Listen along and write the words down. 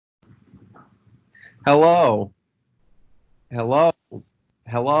Hello, hello,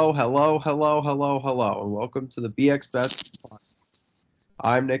 hello, and welcome to the BX Best Podcast.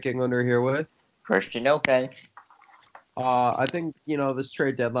 I'm Nick Englander here with. Christian, okay. I think this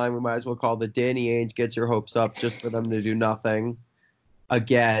trade deadline we might as well call the Danny Ainge gets your hopes up just for them to do nothing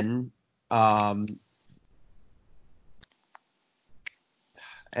again. Um,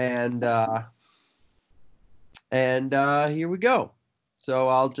 and Here we go. So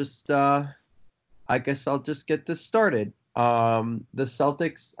I guess I'll just get this started. The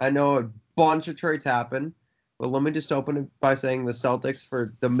Celtics, I know a bunch of trades happen, but let me just open it by saying the Celtics,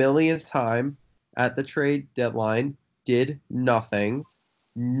 for the millionth time at the trade deadline, did nothing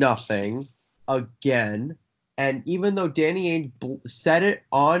again. And even though Danny Ainge said it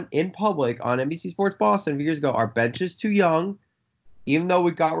in public on NBC Sports Boston a few years ago, our bench is too young. Even though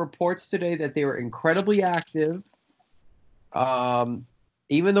we got reports today that they were incredibly active,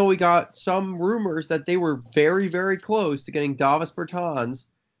 even though we got some rumors that they were very, very close to getting Davis Bertans,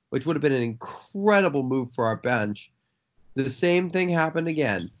 which would have been an incredible move for our bench, the same thing happened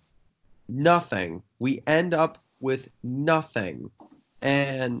again. Nothing. We end up with nothing.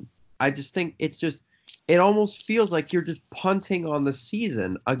 And I just think it almost feels like you're just punting on the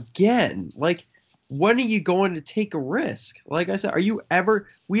season again. Like, when are you going to take a risk? Like I said,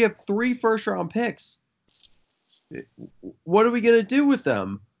 we have 3 first-round picks. What are we going to do with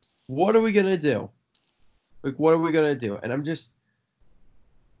them? What are we going to do? Like, what are we going to do? And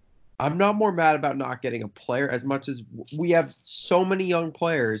I'm not more mad about not getting a player as much as we have so many young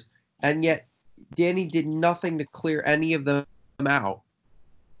players, and yet Danny did nothing to clear any of them out,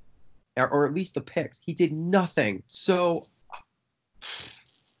 or at least the picks. He did nothing. So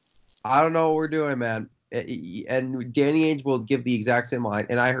I don't know what we're doing, man. And Danny Ainge will give the exact same line.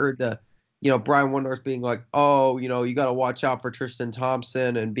 And I heard Brian Windhorst being like, oh, you got to watch out for Tristan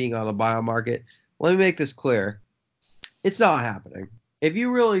Thompson and being on the buyout market. Let me make this clear. It's not happening. If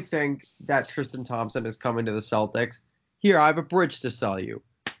you really think that Tristan Thompson is coming to the Celtics, here, I have a bridge to sell you.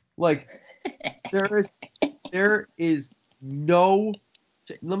 Like, there is no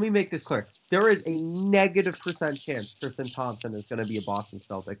 – let me make this clear. There is a negative % chance Tristan Thompson is going to be a Boston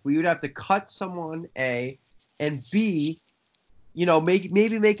Celtic. We would have to cut someone, A, and B,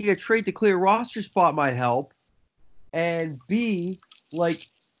 maybe making a trade to clear a roster spot might help. And B, like,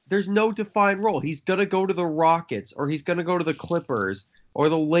 there's no defined role. He's going to go to the Rockets, or he's going to go to the Clippers, or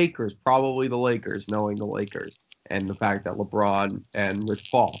the Lakers, probably the Lakers, knowing the Lakers and the fact that LeBron and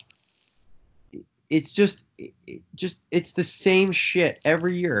Rich Paul. It's it's the same shit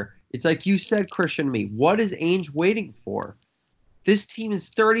every year. It's like you said, Kristian, to me. What is Ainge waiting for? This team is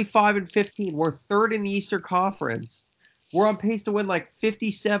 35-15. We're third in the Eastern Conference. We're on pace to win like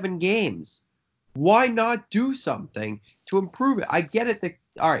 57 games. Why not do something to improve it? I get it.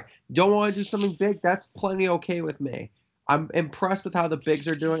 All right, don't want to do something big. That's plenty okay with me. I'm impressed with how the bigs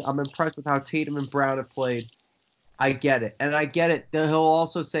are doing. I'm impressed with how Tatum and Brown have played. I get it. And I get it. He'll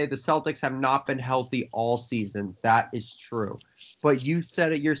also say the Celtics have not been healthy all season. That is true. But you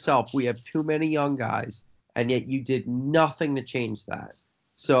said it yourself. We have too many young guys, and yet you did nothing to change that.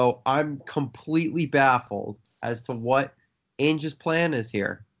 So I'm completely baffled as to what Ainge's plan is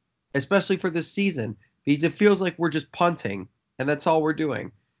here, especially for this season, because it feels like we're just punting, and that's all we're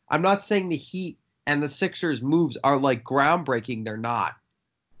doing. I'm not saying the Heat and the Sixers moves are like groundbreaking. They're not.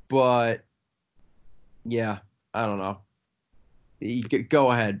 But, yeah. I don't know.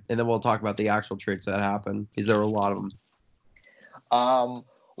 Go ahead, and then we'll talk about the actual trades that happened, because there were a lot of them.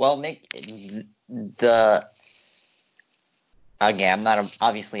 Well, Nick, again, I'm not a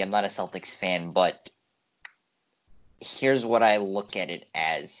Celtics fan, but here's what I look at it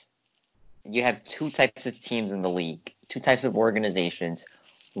as. You have 2 types of teams in the league, 2 types of organizations.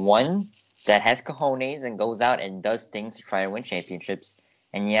 One that has cojones and goes out and does things to try to win championships.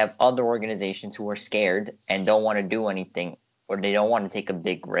 And you have other organizations who are scared and don't want to do anything, or they don't want to take a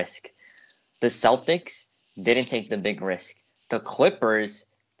big risk. The Celtics didn't take the big risk. The Clippers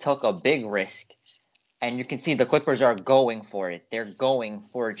took a big risk. And you can see the Clippers are going for it. They're going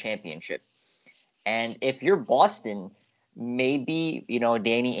for a championship. And if you're Boston, maybe,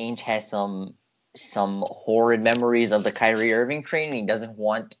 Danny Ainge has some horrid memories of the Kyrie Irving trade, and he doesn't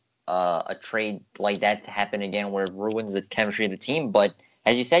want a trade like that to happen again where it ruins the chemistry of the team. But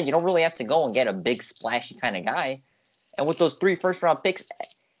as you said, you don't really have to go and get a big splashy kind of guy. And with those 3 first-round picks,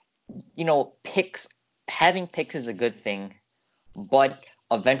 having picks is a good thing, but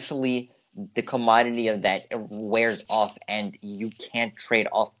eventually the commodity of that wears off, and you can't trade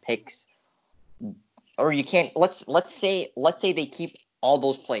off picks, or you can't. Let's say they keep all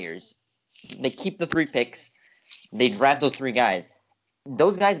those players, they keep the 3 picks, they draft those 3 guys.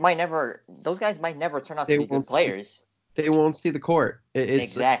 those guys might never turn out to They be good won't see, players. they won't see the court. It's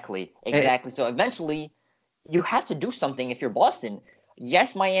Exactly. it, So eventually, you have to do something if you're Boston.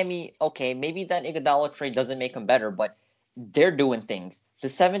 Yes, Miami, okay, maybe that Iguodala trade doesn't make them better, but they're doing things. The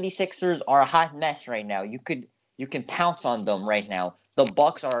 76ers are a hot mess right now. You can pounce on them right now. The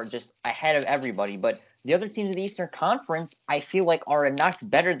Bucks are just ahead of everybody, but the other teams in the Eastern Conference, I feel like, are a notch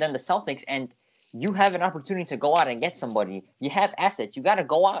better than the Celtics, and you have an opportunity to go out and get somebody. You have assets. You got to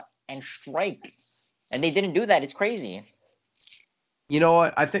go out and strike. And they didn't do that. It's crazy. you know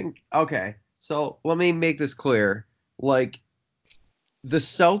what? I think okay. So let me make this clear. Like the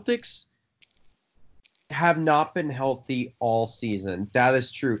Celtics have not been healthy all season. That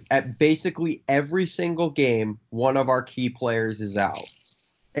is true. At basically every single game, one of our key players is out.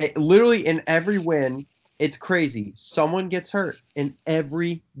 Literally in every win, it's crazy. Someone gets hurt in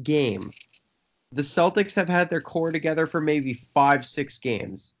every game. The Celtics have had their core together for maybe 5-6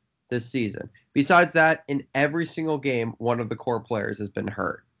 games this season. Besides that, in every single game, one of the core players has been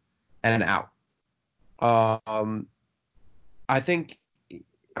hurt and out. I think,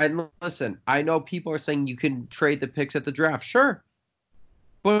 and listen, I know people are saying you can trade the picks at the draft. Sure.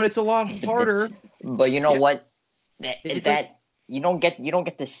 But it's a lot harder. But you know what? It's That you don't get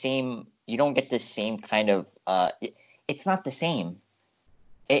the same kind of it's not the same.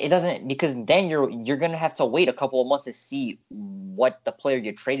 It doesn't, because then you're gonna have to wait a couple of months to see what the player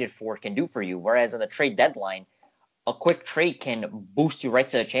you traded for can do for you. Whereas on the trade deadline, a quick trade can boost you right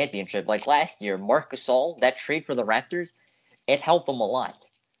to the championship. Like last year, Marc Gasol, that trade for the Raptors, it helped them a lot.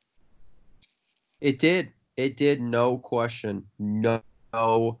 It did. It did. No question. No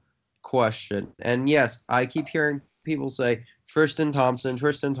question. And yes, I keep hearing people say Tristan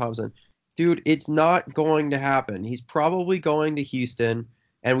Thompson. Dude, it's not going to happen. He's probably going to Houston,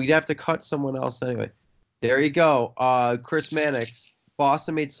 and we'd have to cut someone else anyway. There you go. Chris Mannix.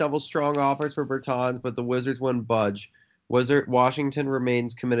 Boston made several strong offers for Bertans, but the Wizards wouldn't budge. Washington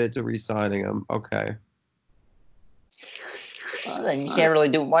remains committed to re-signing him. Okay. Well, then you can't really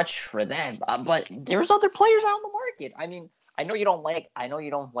do much for that. But there's other players out on the market. I mean, I know you don't like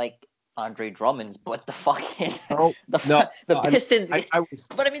Andre Drummond's, but the fucking No, no. the Pistons. I was.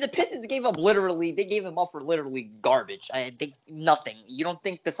 But I mean, the Pistons gave him up for literally garbage. Nothing. You don't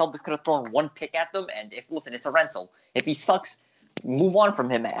think the Celtics could have thrown one pick at them? And listen, it's a rental. If he sucks, move on from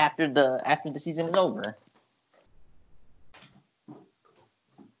him after the season is over.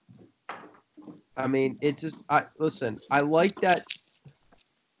 I mean, it's just. Listen. I like that.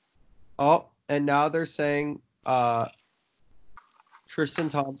 Oh, and now they're saying Tristan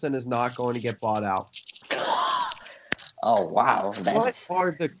Thompson is not going to get bought out. Oh wow, What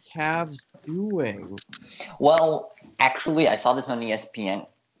are the Cavs doing? Well, actually, I saw this on ESPN.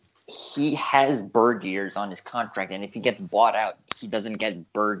 He has bird years on his contract, and if he gets bought out, he doesn't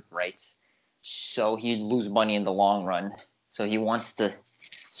get bird rights, so he'd lose money in the long run. So he wants to.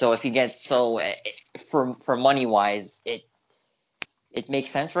 So if he gets for money wise, it makes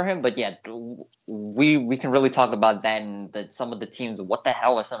sense for him. But yeah, we can really talk about that and that some of the teams. What the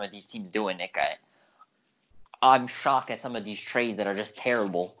hell are some of these teams doing, Nick? I'm shocked at some of these trades that are just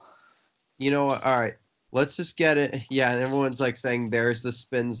terrible. You know what? All right. Let's just get it. Yeah, and everyone's like saying there's the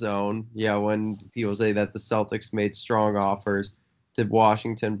spin zone. Yeah, when people say that the Celtics made strong offers to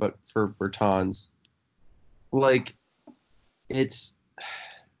Washington, but for Bertans. Like, it's.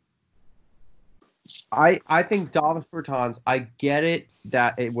 I think Davis Bertans, I get it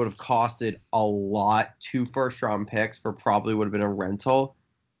that it would have costed a lot, 2 first-round picks for probably would have been a rental.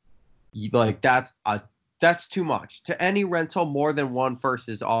 Like, that's too much. To any rental, more than one first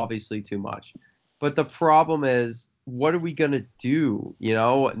is obviously too much. But the problem is, what are we going to do,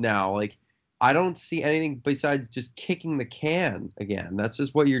 now? Like, I don't see anything besides just kicking the can again. That's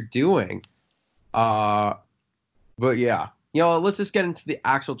just what you're doing. But yeah. Let's just get into the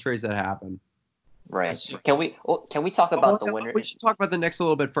actual trades that happened. Right. Can we talk about the winner? We should talk about the Knicks a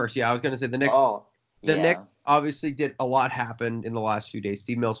little bit first. Yeah, I was going to say the Knicks. Oh, yeah. The Knicks obviously did a lot happen in the last few days.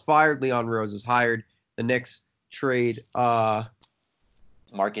 Steve Mills fired. Leon Rose is hired. The Knicks trade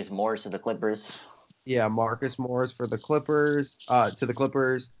Marcus Morris to the Clippers. Yeah, Marcus Morris for the Clippers. To the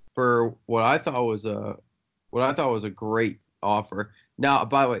Clippers for what I thought was a great offer. Now,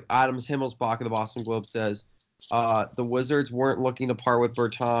 by the way, Adams Himmelsbach of the Boston Globe says the Wizards weren't looking to part with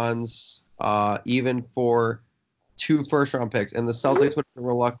Bertans even for 2 first-round picks, and the Celtics would have been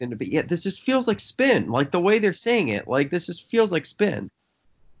reluctant to be. Yeah, this just feels like spin. Like the way they're saying it, like this just feels like spin.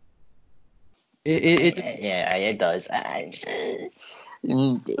 It does. I'm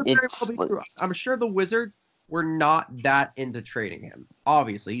sure the Wizards were not that into trading him.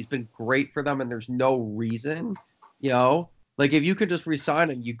 Obviously, he's been great for them, and there's no reason, like Like, if you could just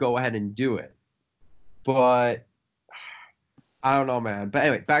resign him, you go ahead and do it. But I don't know, man. But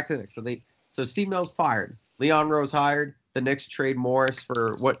anyway, back to the Knicks. So Steve Mills fired. Leon Rose hired. The Knicks trade Morris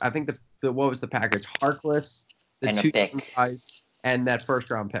for what I think what was the package? Harkless, the And a two pick. guys, and that first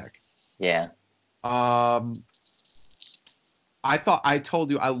round pick. Yeah. I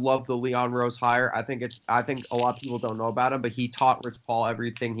told you I love the Leon Rose hire. I think a lot of people don't know about him, but he taught Rich Paul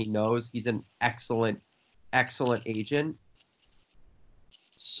everything he knows. He's an excellent agent.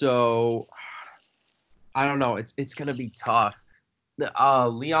 So I don't know. It's gonna be tough.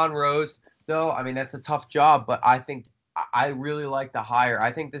 Leon Rose, though, I mean that's a tough job, but I really like the hire.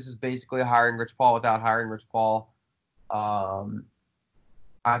 I think this is basically hiring Rich Paul without hiring Rich Paul. I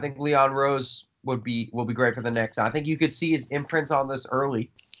think Leon Rose will be great for the Knicks. I think you could see his imprints on this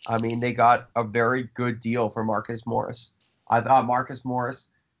early. I mean, they got a very good deal for Marcus Morris. I thought Marcus Morris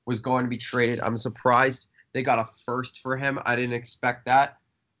was going to be traded. I'm surprised they got a first for him. I didn't expect that.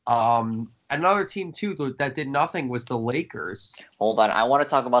 Another team too that did nothing was the Lakers. Hold on, I want to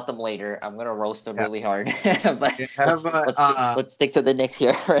talk about them later. I'm gonna roast them really hard, but let's stick to the Knicks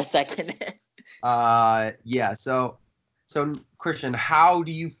here for a second. Yeah. So Kristian, how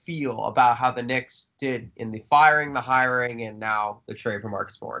do you feel about how the Knicks did in the firing, the hiring, and now the trade for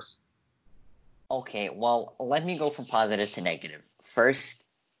Marcus Morris? Okay, well, let me go from positive to negative. First,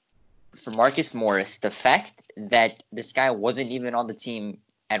 for Marcus Morris, the fact that this guy wasn't even on the team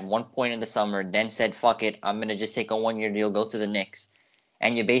at one point in the summer, then said, fuck it, I'm going to just take a one-year deal, go to the Knicks,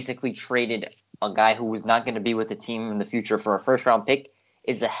 and you basically traded a guy who was not going to be with the team in the future for a first-round pick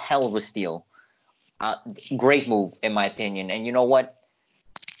is a hell of a steal. Great move, in my opinion. And you know what?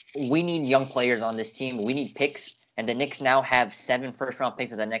 We need young players on this team. We need picks, and the Knicks now have 7 first-round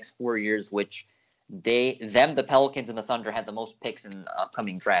picks in the next 4 years, which the Pelicans and the Thunder had the most picks in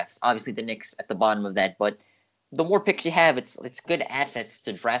upcoming drafts. Obviously, the Knicks at the bottom of that, but the more picks you have, it's good assets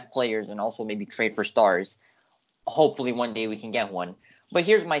to draft players and also maybe trade for stars. Hopefully, one day we can get one. But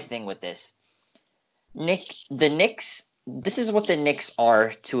here's my thing with this. The Knicks, this is what the Knicks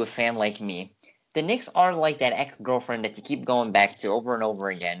are to a fan like me. The Knicks are like that ex-girlfriend that you keep going back to over and over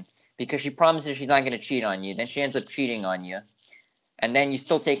again because she promises she's not going to cheat on you. Then she ends up cheating on you. And then you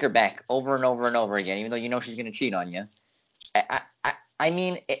still take her back over and over and over again, even though you know she's going to cheat on you. I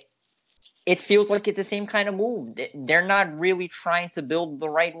mean, it feels like it's the same kind of move. They're not really trying to build the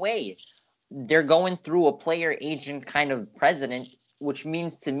right way. They're going through a player agent kind of president, which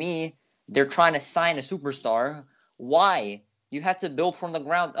means to me they're trying to sign a superstar. Why? You have to build from the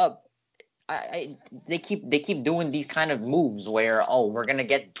ground up. They keep doing these kind of moves where, we're going to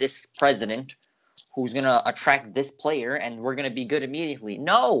get this president who's going to attract this player and we're going to be good immediately.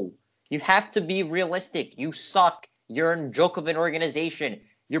 No, you have to be realistic. You suck. You're a joke of an organization.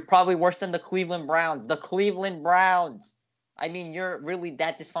 You're probably worse than the Cleveland Browns. The Cleveland Browns. I mean, you're really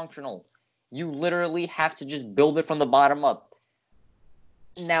that dysfunctional. You literally have to just build it from the bottom up.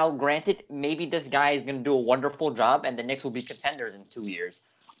 Now, granted, maybe this guy is going to do a wonderful job and the Knicks will be contenders in 2 years.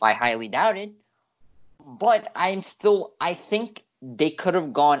 I highly doubt it. But I think they could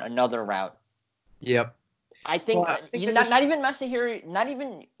have gone another route. Yep. I think, not even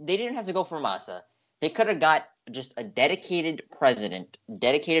Masahiro, they didn't have to go for Masa. They could have got just a dedicated president,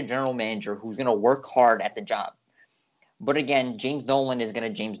 dedicated general manager who's going to work hard at the job. But again, James Dolan is going to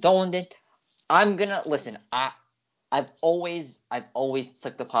James Dolan it. I'm going to, listen, I've always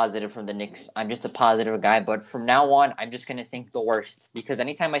took the positive from the Knicks. I'm just a positive guy, but from now on, I'm just going to think the worst because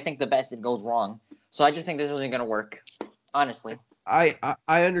anytime I think the best, it goes wrong. So I just think this isn't going to work, honestly. I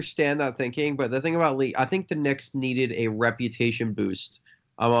understand that thinking, but the thing about Lee, I think the Knicks needed a reputation boost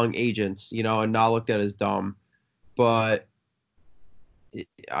among agents, and not looked at as dumb. And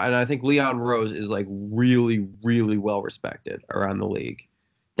I think Leon Rose is like really, really well respected around the league.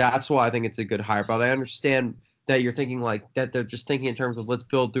 That's why I think it's a good hire. But I understand that you're thinking like that. They're just thinking in terms of let's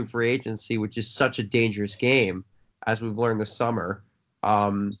build through free agency, which is such a dangerous game, as we've learned this summer. I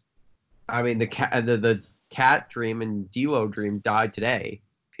mean, the Cat dream and D'Lo dream died today,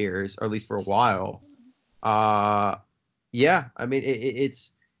 Piers, or at least for a while. Yeah, I mean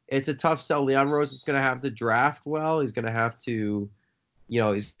it's a tough sell. Leon Rose is going to have to draft well. He's going to have to,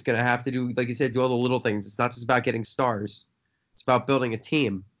 he's going to have to do, like you said, do all the little things. It's not just about getting stars. It's about building a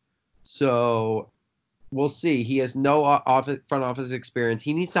team. So we'll see. He has no front office experience.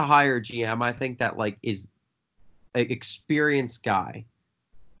 He needs to hire a GM. I think that is an experienced guy.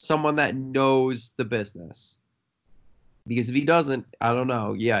 Someone that knows the business. Because if he doesn't, I don't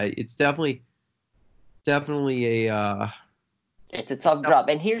know. Yeah, it's definitely a it's a tough job.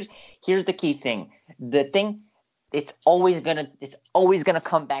 And here's the key thing. It's always gonna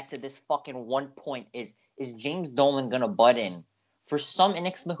come back to this fucking one point is is James Dolan gonna butt in? For some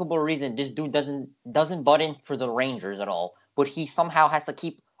inexplicable reason, this dude doesn't butt in for the Rangers at all, but he somehow has to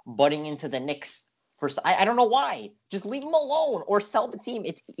keep butting into the Knicks. I don't know why. Just leave him alone or sell the team.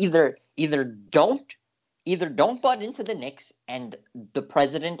 It's either don't butt into the Knicks and the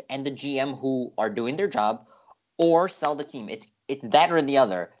president and the GM who are doing their job, or sell the team. It's that or the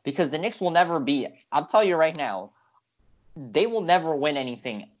other, because the Knicks will never be. I'll tell you right now, they will never win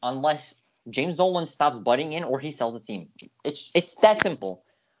anything unless James Dolan stops butting in or he sells the team. It's that simple.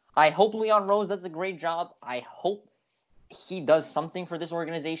 I hope Leon Rose does a great job. I hope he does something for this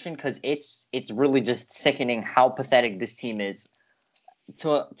organization, because it's really just sickening how pathetic this team is.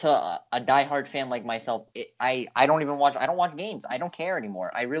 To a diehard fan like myself, I don't even watch. I don't watch games. I don't care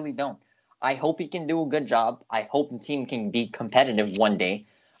anymore. I really don't. I hope he can do a good job. I hope the team can be competitive one day.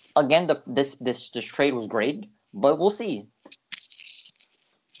 Again, this trade was great, but we'll see.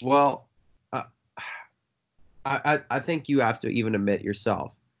 Well, I think you have to even admit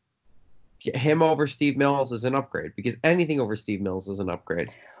yourself, him over Steve Mills is an upgrade, because anything over Steve Mills is an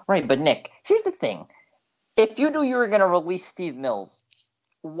upgrade. Right, but Nick, here's the thing. If you knew you were going to release Steve Mills,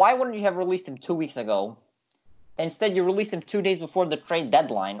 why wouldn't you have released him 2 weeks ago? Instead, you released him 2 days before the trade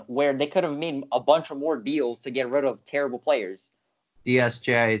deadline, where they could have made a bunch of more deals to get rid of terrible players.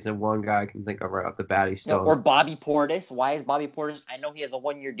 DSJ is the one guy I can think of right off the bat. He's still. Or Bobby Portis. Why is Bobby Portis? I know he has a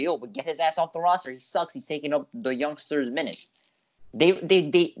 1-year deal, but get his ass off the roster. He sucks. He's taking up the youngsters' minutes.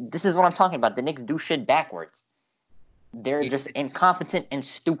 This is what I'm talking about. The Knicks do shit backwards. They're just incompetent and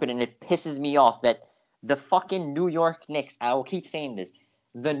stupid, and it pisses me off that the fucking New York Knicks, I will keep saying this,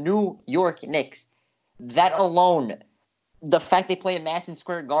 the New York Knicks, that alone, the fact they play at Madison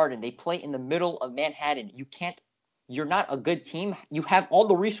Square Garden, they play in the middle of Manhattan, you're not a good team. You have all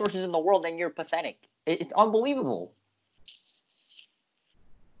the resources in the world, and you're pathetic. It's unbelievable.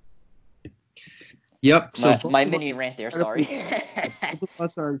 Yep. So my mini rant there. Sorry. Both of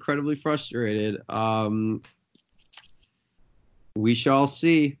us are incredibly frustrated. We shall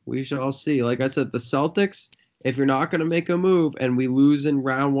see. We shall see. Like I said, the Celtics, if you're not going to make a move and we lose in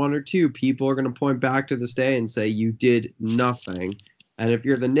round 1 or 2, people are going to point back to this day and say you did nothing. And if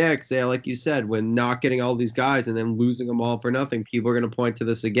you're the Knicks, like you said, when not getting all these guys and then losing them all for nothing, people are going to point to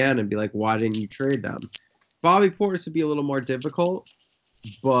this again and be like, why didn't you trade them? Bobby Portis would be a little more difficult,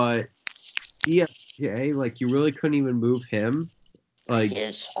 but DFJ, like, you really couldn't even move him. Like,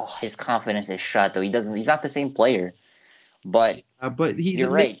 his confidence is shot, though. He's not the same player. But he's you're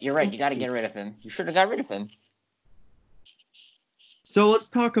right. You got to get rid of him. You should have got rid of him. So let's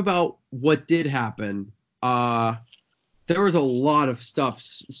talk about what did happen. There was a lot of stuff.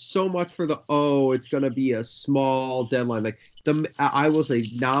 So much for it's going to be a small deadline. Like I will say,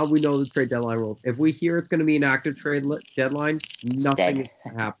 now we know the trade deadline rules. If we hear it's going to be an active trade deadline, nothing is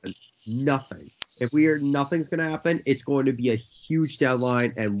going to happen. Nothing. If we hear nothing's going to happen, it's going to be a huge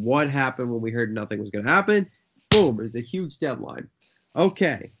deadline. And what happened when we heard nothing was going to happen? Boom, there's a huge deadline.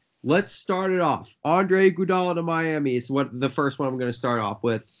 Okay, let's start it off. Andre Iguodala to Miami is what the first one I'm going to start off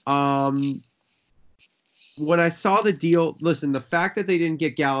with. When I saw the deal, listen, the fact that they didn't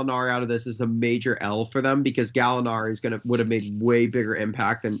get Gallinari out of this is a major L for them, because Gallinari would have made way bigger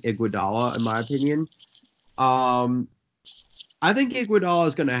impact than Iguodala, in my opinion. I think Iguodala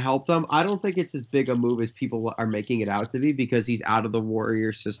is going to help them. I don't think it's as big a move as people are making it out to be, because he's out of the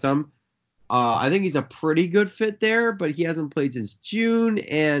Warrior system. I think he's a pretty good fit there, but he hasn't played since June,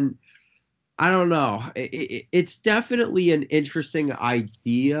 and I don't know. It's definitely an interesting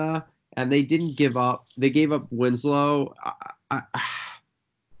idea, and they didn't give up. They gave up Winslow. I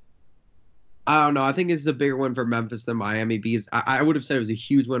don't know. I think this is a bigger one for Memphis than Miami, because I would have said it was a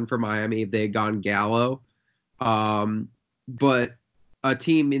huge one for Miami if they had gone Gallo. But a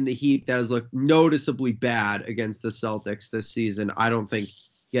team in the Heat that has looked noticeably bad against the Celtics this season, I don't think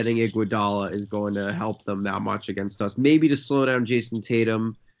getting Iguodala is going to help them that much against us. Maybe to slow down Jason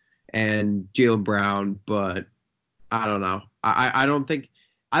Tatum and Jaylen Brown, but I don't know. I don't think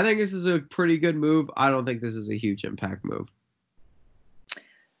 – I think this is a pretty good move. I don't think this is a huge impact move.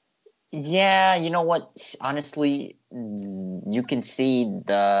 Yeah, you know what? Honestly, you can see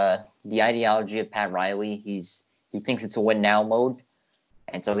the ideology of Pat Riley. He thinks it's a win now mode,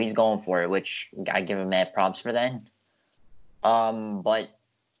 and so he's going for it, which I give him mad props for that. But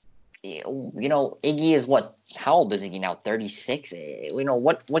Iggy is what? How old is Iggy now? 36.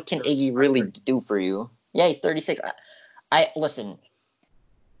 What can Iggy really do for you? Yeah, he's 36. I listen.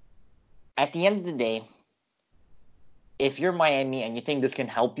 At the end of the day, if you're Miami and you think this can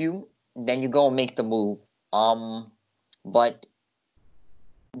help you, then you go and make the move. But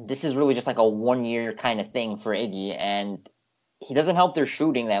this is really just like a 1-year kind of thing for Iggy, and he doesn't help their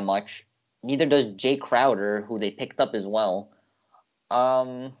shooting that much. Neither does Jay Crowder, who they picked up as well.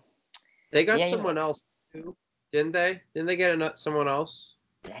 They got Yeah, someone else too, didn't they? Didn't they get someone else?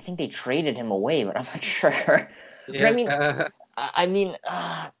 I think they traded him away, but I'm not sure. But I mean, Yeah.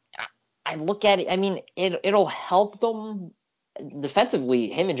 I look at it. I mean, it'll help them defensively.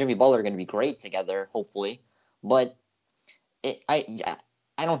 Him and Jimmy Butler are going to be great together, hopefully. But I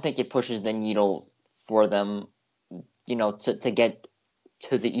don't think it pushes the needle for them, to get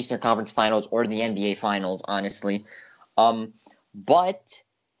to the Eastern Conference Finals or the NBA Finals, honestly. But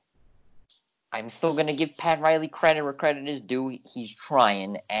I'm still going to give Pat Riley credit where credit is due. He's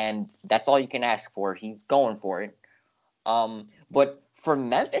trying, and that's all you can ask for. He's going for it. But from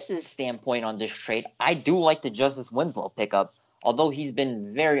Memphis' standpoint on this trade, I do like the Justice Winslow pickup. Although he's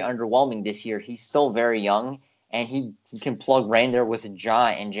been very underwhelming this year, he's still very young, and he can plug right in there with Ja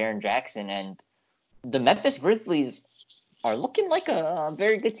and Jaren Jackson. And the Memphis Grizzlies are looking like a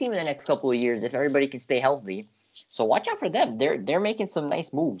very good team in the next couple of years if everybody can stay healthy. So watch out for them. They're making some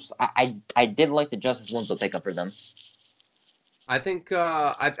nice moves. I did like the Justice Winslow pickup for them. I think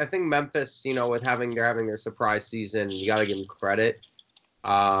Memphis, with having their surprise season, you got to give them credit.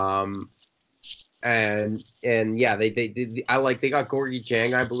 And yeah, they got Gorgie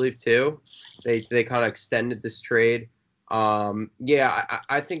Jang, I believe too. They kind of extended this trade.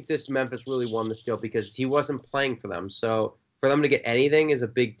 I think this Memphis really won this deal because he wasn't playing for them. So for them to get anything is a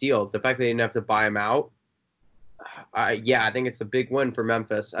big deal. The fact they didn't have to buy him out, I think it's a big win for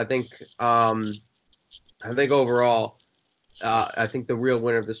Memphis. I think overall, I think the real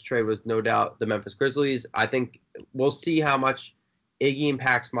winner of this trade was no doubt the Memphis Grizzlies. I think we'll see how much Iggy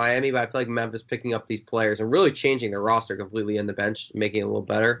impacts Miami, but I feel like Memphis picking up these players and really changing their roster completely in the bench, making it a little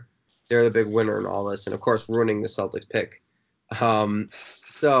better. They're the big winner in all this, and of course ruining the Celtics pick. I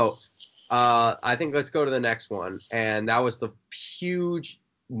think let's go to the next one, and that was the huge,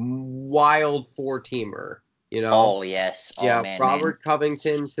 wild four-teamer. Oh yes. Oh Yeah, man. Robert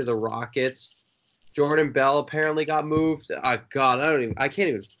Covington to the Rockets. Jordan Bell apparently got moved. God, I can't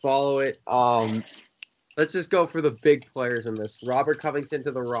even follow it. Let's just go for the big players in this. Robert Covington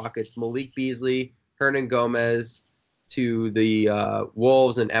to the Rockets, Malik Beasley, Hernan Gomez to the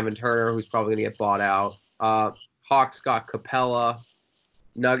Wolves, and Evan Turner, who's probably going to get bought out. Hawks got Capella.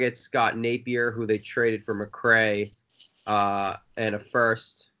 Nuggets got Napier, who they traded for McRae, and a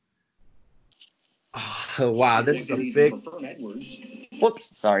first. Oh, wow, this is a big. Whoops,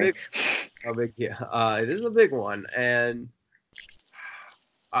 sorry. This is a big one, and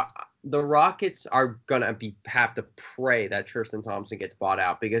the Rockets are gonna have to pray that Tristan Thompson gets bought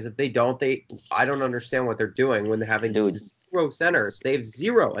out, because if they don't, I don't understand what they're doing when they're having zero centers. They have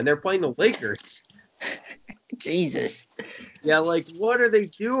zero, and they're playing the Lakers. Jesus. Yeah, what are they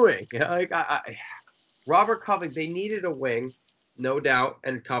doing? Robert Covington, they needed a wing, no doubt,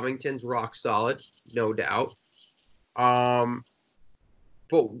 and Covington's rock solid, no doubt. But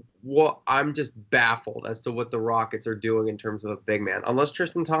I'm just baffled as to what the Rockets are doing in terms of a big man. Unless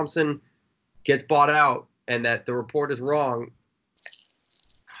Tristan Thompson gets bought out and that the report is wrong,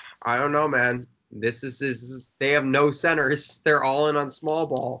 I don't know, man. This is they have no centers. They're all in on small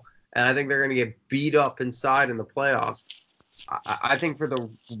ball, and I think they're going to get beat up inside in the playoffs. I think for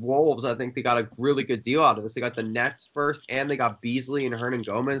the Wolves, I think they got a really good deal out of this. They got the Nets first, and they got Beasley and Hernan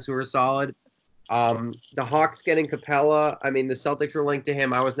Gomez, who are solid. The Hawks getting Capella. I mean, the Celtics are linked to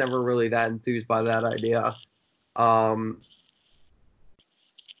him. I was never really that enthused by that idea. I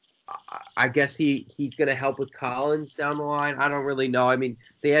guess he's going to help with Collins down the line. I don't really know. I mean,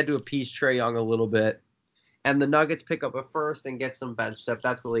 they had to appease Trae Young a little bit. And the Nuggets pick up a first and get some bench stuff.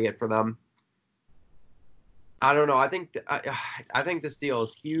 That's really it for them. I don't know. I think this deal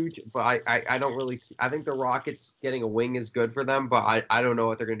is huge, but I don't really see. I think the Rockets getting a wing is good for them, but I don't know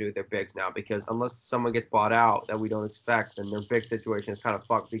what they're going to do with their bigs now, because unless someone gets bought out that we don't expect, then their big situation is kind of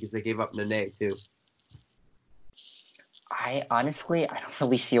fucked because they gave up Nene too. I don't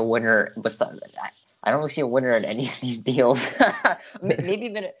really see a winner. I don't really see a winner in any of these deals. Maybe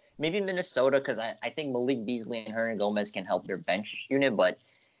Minnesota, because I think Malik Beasley and Hernan Gomez can help their bench unit. But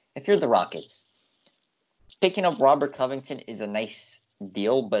if you're the Rockets, picking up Robert Covington is a nice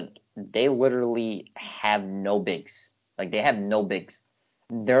deal, but they literally have no bigs. They have no bigs.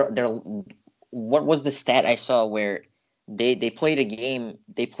 They're what was the stat I saw where they played a game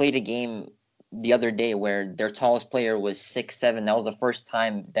the other day where their tallest player was 6'7". That was the first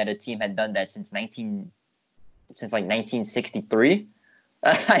time that a team had done that since 1963.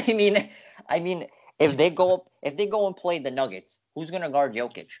 I mean, if they go and play the Nuggets, who's gonna guard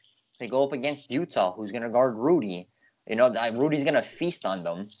Jokic? If they go up against Utah, who's gonna guard Rudy? Rudy's gonna feast on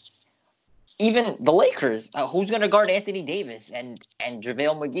them. Even the Lakers, who's gonna guard Anthony Davis and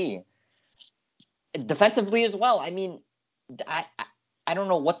JaVale McGee? defensively as well. I mean, I don't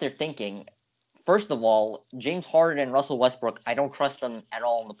know what they're thinking. First of all, James Harden and Russell Westbrook, I don't trust them at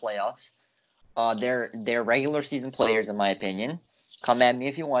all in the playoffs. They're regular season players in my opinion. Come at me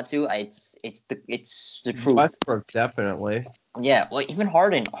if you want to. It's the truth. Westbrook definitely. Yeah, well, even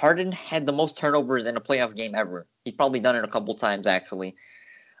Harden. Harden had the most turnovers in a playoff game ever. He's probably done it a couple times actually.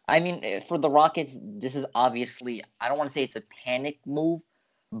 I mean, for the Rockets, this is obviously, I don't want to say it's a panic move,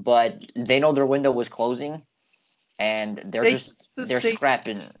 but they know their window was closing, and they're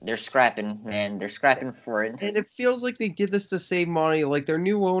scrapping. They're scrapping, man. They're scrapping for it. And it feels like they did this to save money. Like their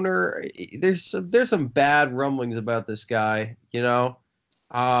new owner, there's some bad rumblings about this guy. You know,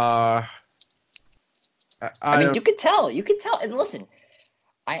 I mean, you could tell. And listen,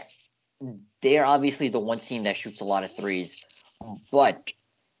 they're obviously the one team that shoots a lot of threes, but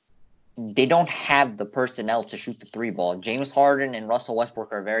they don't have the personnel to shoot the three ball. James Harden and Russell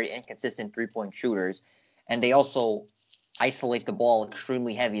Westbrook are very inconsistent 3-point shooters, and they also isolate the ball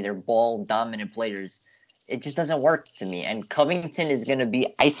extremely heavy. They're ball dominant players. It just doesn't work to me. And Covington is going to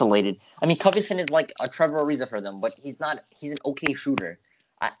be isolated. I mean, Covington is like a Trevor Ariza for them, but he's not. He's an okay shooter.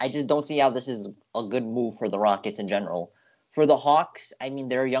 I just don't see how this is a good move for the Rockets in general. For the Hawks, I mean,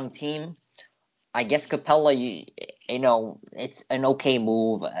 they're a young team. I guess Capella, you know, it's an okay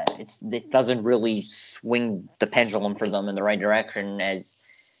move. It doesn't really swing the pendulum for them in the right direction, as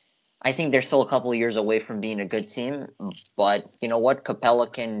I think they're still a couple of years away from being a good team. But you know what, Capella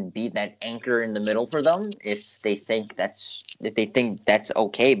can be that anchor in the middle for them if they think that's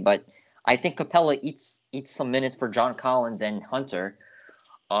okay. But I think Capella eats some minutes for John Collins and Hunter.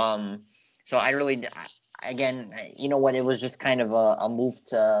 So again, you know what, it was just kind of a move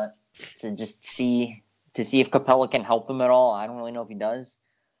to just see if Capella can help them at all. I don't really know if he does.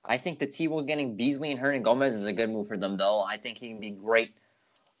 I think the T-Wolves getting Beasley and Hernan-Gomez is a good move for them, though. I think he can be great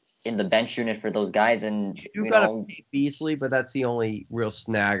in the bench unit for those guys. And you gotta pay Beasley, but that's the only real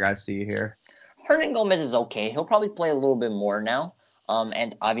snag I see here. Hernan-Gomez is okay. He'll probably play a little bit more now.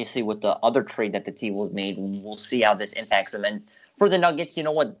 And obviously with the other trade that the T-Wolves made, we'll see how this impacts them. And for the Nuggets, you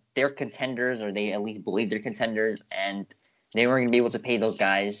know what? They're contenders, or they at least believe they're contenders, and they weren't going to be able to pay those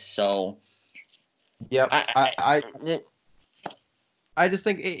guys. So, yep. I just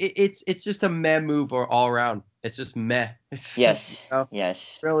think it's just a meh move all around. It's just meh. Yes.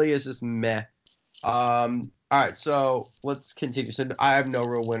 It really is just meh. All right, so let's continue. So I have no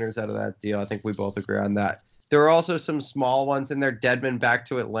real winners out of that deal. I think we both agree on that. There are also some small ones in there. Dedmon back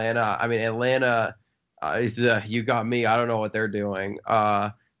to Atlanta. I mean, Atlanta, you got me. I don't know what they're doing.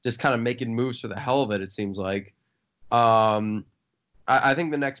 Just kind of making moves for the hell of it, it seems like. I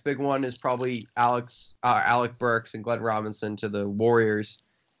think the next big one is probably Alec Burks and Glenn Robinson to the Warriors,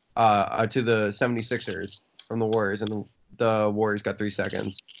 to the 76ers from the Warriors, and the Warriors got 3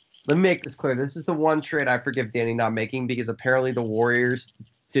 seconds. Let me make this clear. This is the one trade I forgive Danny not making, because apparently the Warriors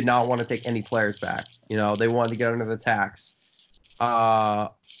did not want to take any players back. You know, they wanted to get under the tax.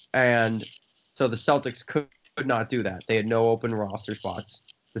 And so the Celtics could not do that. They had no open roster spots.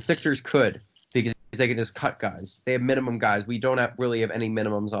 The Sixers could, because they can just cut guys. They have minimum guys. We don't really have any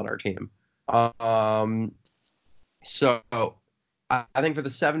minimums on our team. So I think for the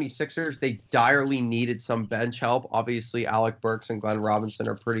 76ers, they direly needed some bench help. Obviously, Alec Burks and Glenn Robinson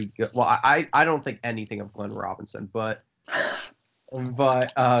are pretty good. Well, I don't think anything of Glenn Robinson, but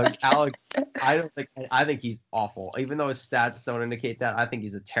Alec, I think he's awful. Even though his stats don't indicate that, I think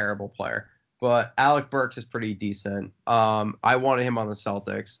he's a terrible player. But Alec Burks is pretty decent. I wanted him on the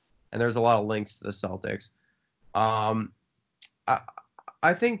Celtics, and there's a lot of links to the Celtics. I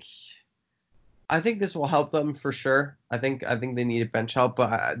think this will help them for sure. I think they need bench help,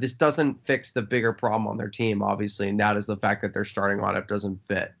 but this doesn't fix the bigger problem on their team, obviously, and that is the fact that their starting lineup doesn't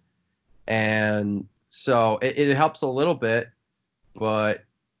fit. And so it helps a little bit, but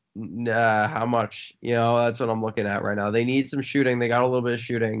how much? You know, that's what I'm looking at right now. They need some shooting. They got a little bit of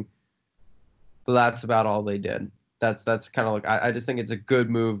shooting, but that's about all they did. That's kind of like, I just think it's a good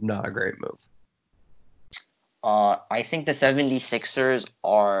move, not a great move. I think the 76ers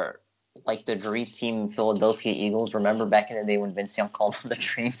are like the dream team Philadelphia Eagles. Remember back in the day when Vince Young called them the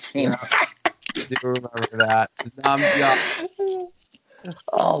dream team? Yeah, I do remember that.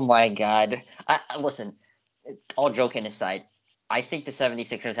 Oh my God. Listen, all joking aside, I think the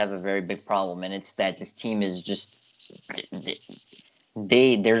 76ers have a very big problem, and it's that this team is just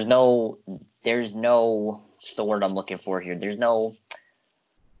there's no what's the word I'm looking for here? There's no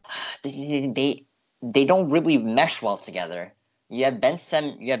they don't really mesh well together. You have Ben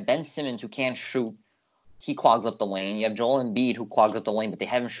Simmons who can't shoot. He clogs up the lane. You have Joel Embiid who clogs up the lane, but they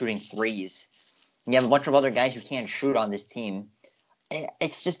have him shooting threes. You have a bunch of other guys who can't shoot on this team.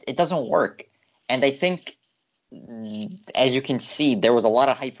 It's just, it doesn't work. And I think, as you can see, there was a lot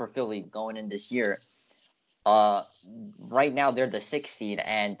of hype for Philly going in this year. Right now they're the 6th seed,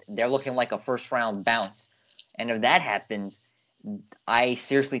 and they're looking like a first-round bounce. And if that happens, I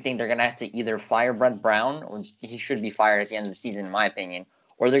seriously think they're going to have to either fire Brett Brown, or he should be fired at the end of the season, in my opinion,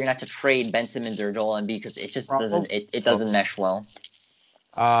 or they're going to have to trade Ben Simmons or Joel Embiid because it just doesn't mesh well.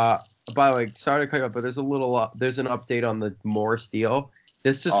 By the way, sorry to cut you off, but there's an update on the Morris deal.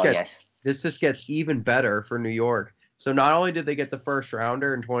 This just gets even better for New York. So not only did they get the first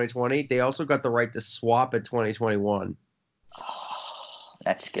rounder in 2020, they also got the right to swap at 2021.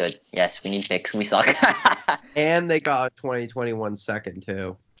 That's good. Yes, we need picks. We suck. And they got a 2021 second,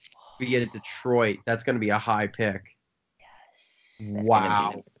 too. We get Detroit. That's going to be a high pick. Yes.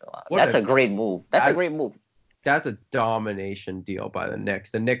 Wow. That's a great move. That's a great move. That's a domination deal by the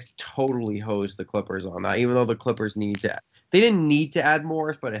Knicks. The Knicks totally hosed the Clippers on that, even though the Clippers they didn't need to add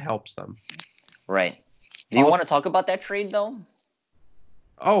Morris, but it helps them. Right. Do you want to talk about that trade, though?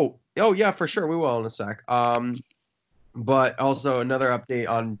 Oh, yeah, for sure. We will in a sec. But also another update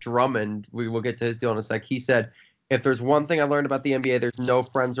on Drummond. We will get to his deal in a sec. He said, if there's one thing I learned about the NBA, there's no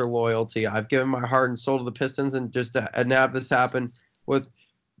friends or loyalty. I've given my heart and soul to the Pistons, and have this happen with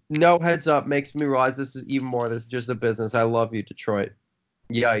no heads up makes me realize this is even more. This is just a business. I love you, Detroit.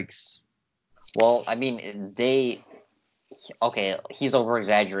 Yikes. Well, I mean, he's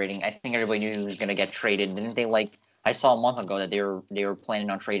over-exaggerating. I think everybody knew he was going to get traded. Didn't they, I saw a month ago that they were planning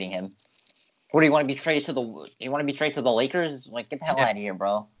on trading him. What do you want to be traded to the Lakers? Get the hell out of here,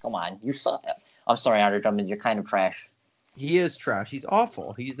 bro. Come on. You suck. I'm sorry, Andre Drummond. You're kind of trash. He is trash. He's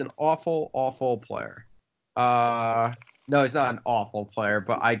awful. He's an awful, awful player. No, he's not an awful player,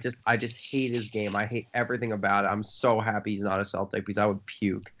 but I just hate his game. I hate everything about it. I'm so happy he's not a Celtic because I would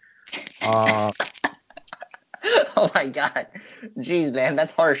puke. Oh my God. Jeez, man,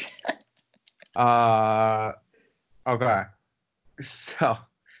 that's harsh. Okay. So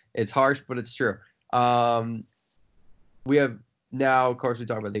it's harsh, but it's true. We have now, of course, we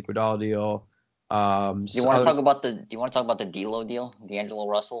talk about the Iguodala deal. Do you want to talk about the D'Lo deal, D'Angelo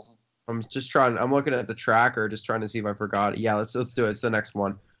Russell? I'm looking at the tracker, just trying to see if I forgot it. Yeah, let's do it. It's the next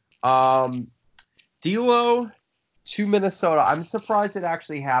one. D'Lo to Minnesota. I'm surprised it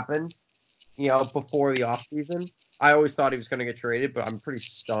actually happened, before the offseason. I always thought he was going to get traded, but I'm pretty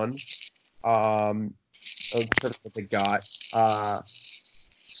stunned. What they got.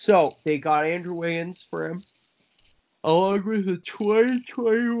 So they got Andrew Wiggins for him, along with a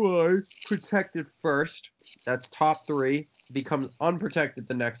 2021 protected first. That's top 3. Becomes unprotected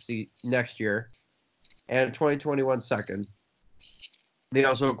the next year, and a 2021 second. They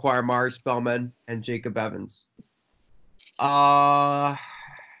also acquire Mari Spellman and Jacob Evans. Well,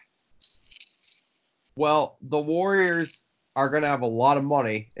 the Warriors are going to have a lot of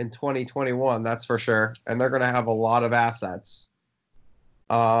money in 2021, that's for sure, and they're going to have a lot of assets.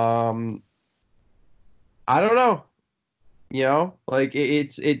 I don't know.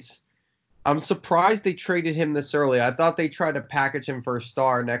 It's I'm surprised they traded him this early. I thought they tried to package him for a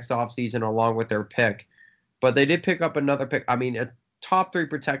star next offseason along with their pick. But they did pick up another pick. I mean, a top 3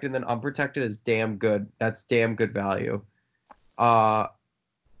 protected and then unprotected is damn good. That's damn good value. But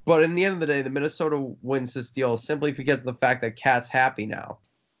in the end of the day, the Minnesota wins this deal simply because of the fact that Cat's happy now.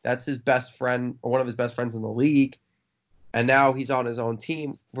 That's his best friend, or one of his best friends in the league. And now he's on his own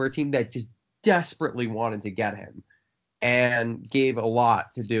team. We're a team that just desperately wanted to get him and gave a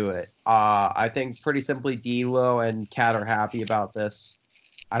lot to do it. I think pretty simply D'Lo and Cat are happy about this.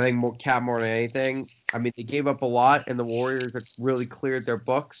 I think Cat more than anything. I mean, they gave up a lot, and the Warriors have really cleared their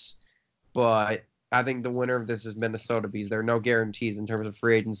books. But I think the winner of this is Minnesota because there are no guarantees in terms of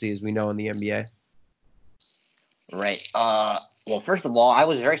free agency, as we know in the NBA. Right. Well, first of all, I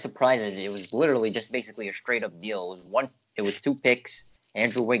was very surprised that it was literally just basically a straight-up deal. It was 2 picks,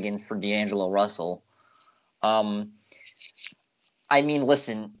 Andrew Wiggins for D'Angelo Russell. I mean,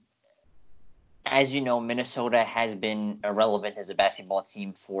 listen, as you know, Minnesota has been irrelevant as a basketball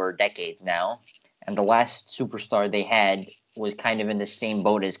team for decades now. And the last superstar they had was kind of in the same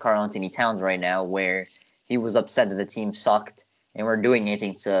boat as Karl Anthony Towns right now, where he was upset that the team sucked and weren't doing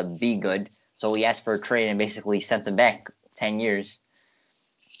anything to be good. So he asked for a trade and basically sent them back 10 years.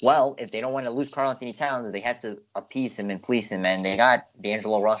 Well, if they don't want to lose Karl Anthony Towns, they have to appease him and please him, and they got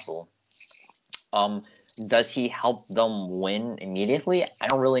D'Angelo Russell. Does he help them win immediately? I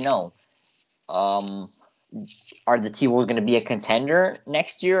don't really know. Are the T-Wolves going to be a contender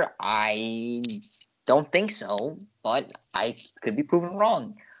next year? I don't think so, but I could be proven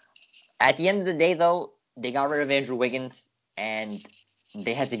wrong. At the end of the day, though, they got rid of Andrew Wiggins, and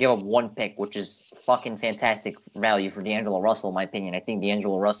they had to give up 1 pick, which is fucking fantastic value for D'Angelo Russell, in my opinion. I think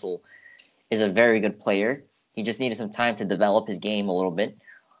D'Angelo Russell is a very good player. He just needed some time to develop his game a little bit.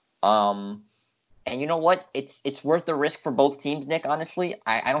 And you know what? It's worth the risk for both teams, Nick. Honestly,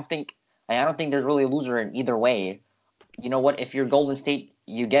 I don't think there's really a loser in either way. You know what? If you're Golden State,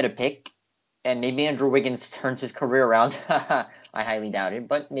 you get a pick, and maybe Andrew Wiggins turns his career around. I highly doubt it,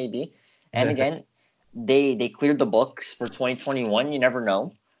 but maybe. And again, they cleared the books for 2021. You never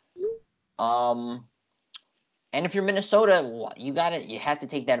know. And if you're Minnesota, you have to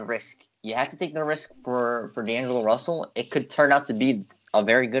take that risk. You have to take the risk for D'Angelo Russell. It could turn out to be a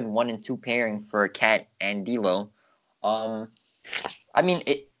very good 1 and 2 pairing for Cat and D'Lo. I mean,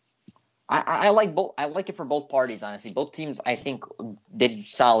 I like both. I like it for both parties, honestly. Both teams, I think, did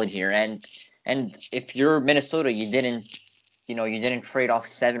solid here. And if you're Minnesota, you didn't trade off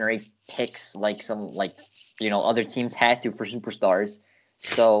 7 or 8 picks like other teams had to for superstars.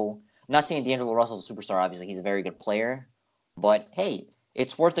 So, I'm not saying D'Angelo Russell's a superstar. Obviously, he's a very good player. But hey,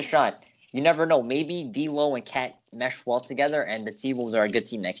 it's worth a shot. You never know. Maybe D'Lo and Cat mesh well together, and the T-Wolves are a good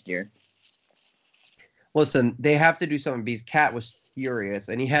team next year. Listen, they have to do something because Cat was furious,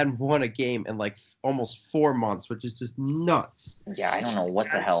 and he hadn't won a game in like almost 4 months, which is just nuts. Yeah, I don't know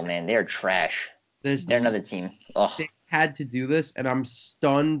what the hell, man. They're trash. They're another team. Ugh. They had to do this, and I'm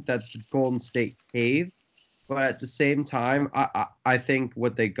stunned that the Golden State caved. But at the same time, I think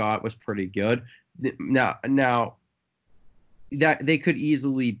what they got was pretty good. Now that they could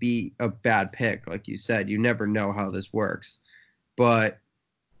easily be a bad pick, like you said. You never know how this works. But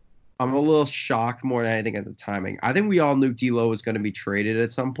I'm a little shocked more than anything at the timing. I think we all knew D'Lo was going to be traded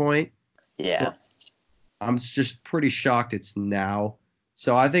at some point. Yeah. I'm just pretty shocked it's now.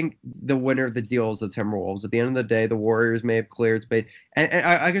 So I think the winner of the deal is the Timberwolves. At the end of the day, the Warriors may have cleared space. And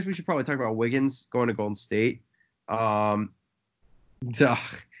I guess we should probably talk about Wiggins going to Golden State. I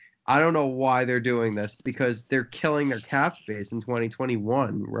don't know why they're doing this because they're killing their cap space in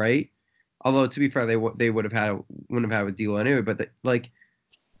 2021, right? Although to be fair, they wouldn't have had a deal anyway. But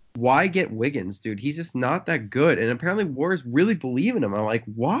why get Wiggins, dude? He's just not that good. And apparently Warriors really believe in him. I'm like,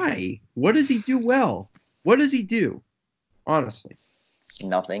 why? What does he do well? What does he do? Honestly.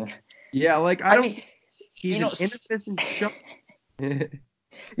 Nothing. Yeah, like I mean, he's an inefficient shot.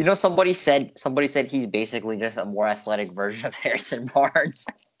 Somebody said he's basically just a more athletic version of Harrison Barnes.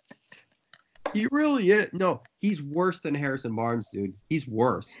 He really is. No, he's worse than Harrison Barnes, dude. He's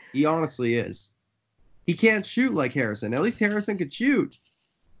worse. He honestly is. He can't shoot like Harrison. At least Harrison could shoot.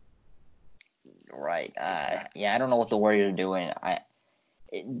 Right. Yeah, I don't know what the Warriors are doing.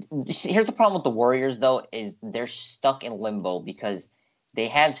 Here's the problem with the Warriors, though, is they're stuck in limbo because they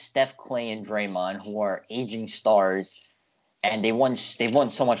have Steph, Clay, and Draymond, who are aging stars, and they've won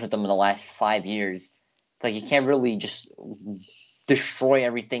so much with them in the last 5 years. It's like you can't really just destroy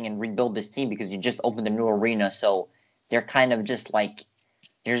everything and rebuild this team because you just opened a new arena. So they're kind of just like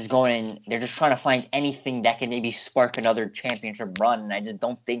they're just trying to find anything that can maybe spark another championship run. And I just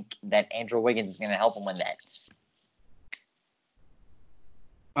don't think that Andrew Wiggins is going to help them in that.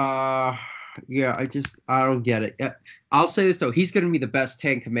 Yeah, I don't get it. I'll say this though, he's going to be the best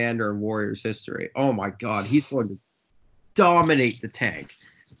tank commander in Warriors history. Oh my God, he's going to dominate the tank.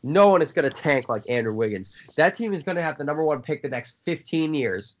 No one is going to tank like Andrew Wiggins. That team is going to have the number 1 pick the next 15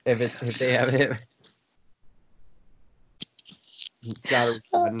 years if they have him. Got to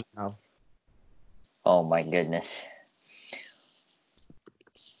run now. Oh my goodness.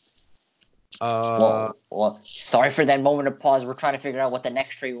 Well, sorry for that moment of pause. We're trying to figure out what the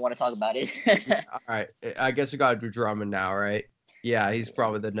next trade we want to talk about is. All right. I guess we got to do Drummond now, right? Yeah, he's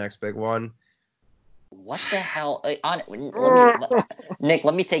probably the next big one. What the hell? Nick,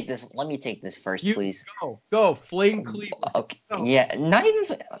 let me take this. Let me take this first, please. Go. Flame Cleveland. Okay. Go. Yeah, not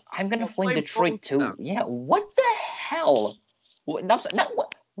even. I'm gonna flame Detroit too. Them. Yeah. What the hell? What the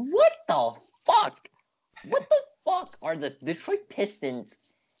fuck? What the fuck are the Detroit Pistons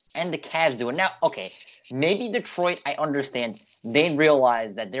and the Cavs doing now? Okay, maybe Detroit. I understand. They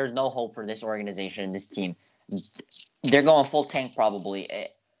realize that there's no hope for this organization, this team. They're going full tank probably.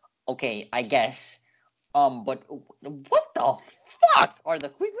 Okay, I guess. But what the fuck are the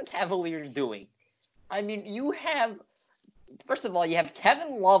Cleveland Cavaliers doing? I mean, first of all, you have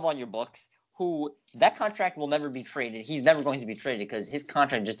Kevin Love on your books, who that contract will never be traded. He's never going to be traded because his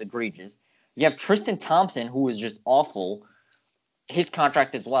contract is just egregious. You have Tristan Thompson, who is just awful. His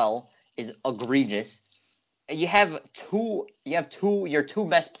contract as well is egregious. You have your two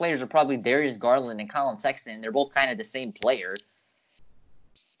best players are probably Darius Garland and Colin Sexton. They're both kind of the same player.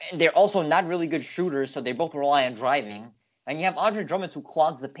 And they're also not really good shooters, so they both rely on driving. And you have Andre Drummond who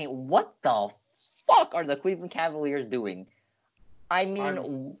clogs the paint. What the fuck are the Cleveland Cavaliers doing? I mean,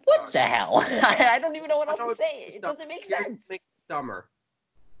 what the hell? I don't even know what else to say. It doesn't make sense. Dumber.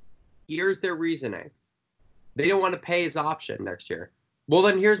 Here's their reasoning. They don't want to pay his option next year. Well,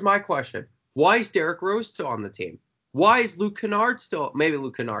 then here's my question. Why is Derrick Rose still on the team? Why is Luke Kennard still – maybe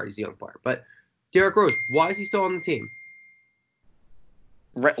Luke Kennard is a young player, but Derrick Rose, why is he still on the team?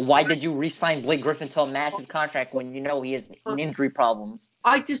 Why did you re-sign Blake Griffin to a massive contract when you know he has injury problems?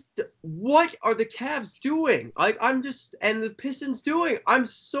 What are the Cavs doing? And the Pistons doing? I'm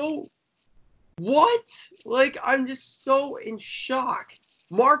so – what? I'm just so in shock.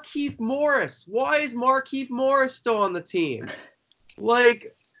 Markieff Morris. Why is Markieff Morris still on the team? Why?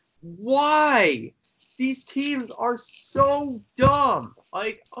 These teams are so dumb.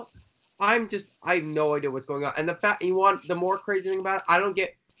 I have no idea what's going on. And the more crazy thing about it, I don't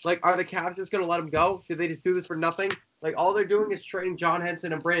get, are the Cavs just going to let him go? Did they just do this for nothing? All they're doing is trading John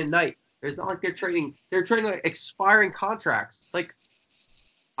Henson and Brandon Knight. It's not like they're trading expiring contracts.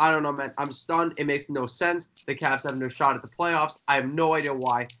 I don't know, man. I'm stunned. It makes no sense. The Cavs have no shot at the playoffs. I have no idea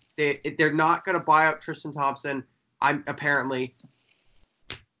why. They're not going to buy out Tristan Thompson.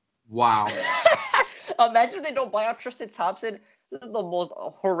 Wow. Imagine they don't buy out Tristan Thompson. This is the most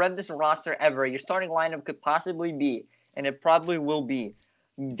horrendous roster ever. Your starting lineup could possibly be, and it probably will be,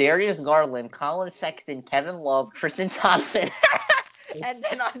 Darius Garland, Colin Sexton, Kevin Love, Tristan Thompson, and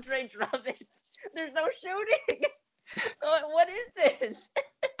then Andre Drummond. There's no shooting. What is this?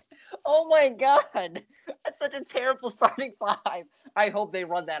 Oh my God. That's such a terrible starting five. I hope they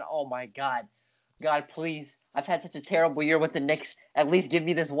run that. Oh my God. God, please. I've had such a terrible year with the Knicks. At least give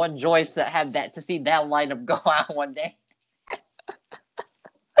me this one joy to see that lineup go out one day.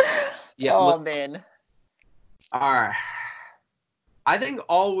 Yeah. Man. All right. I think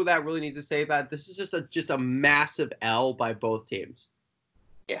all that really needs to say about this is just a massive L by both teams.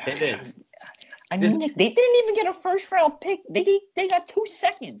 Yeah. It is. I mean, they didn't even get a first-round pick. They got 2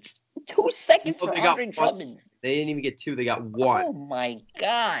 seconds. 2 seconds for Andre Drummond. They didn't even get 2. They got 1. Oh, my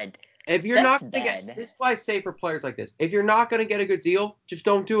God. If you're not going to get – this is why I say for players like this. If you're not going to get a good deal, just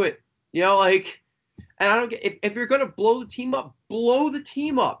don't do it. And I don't get – if you're going to blow the team up, blow the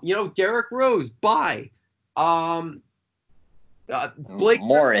team up. Derrick Rose, bye. Blake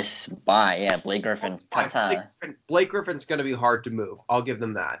Morris, bye. Yeah, Blake Griffin, ta-ta. Blake Griffin's going to be hard to move. I'll give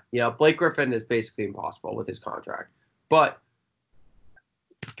them that. Blake Griffin is basically impossible with his contract. But,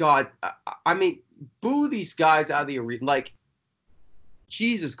 God, I mean, boo these guys out of the arena.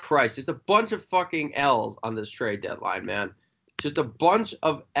 Jesus Christ, just a bunch of fucking L's on this trade deadline, man. Just a bunch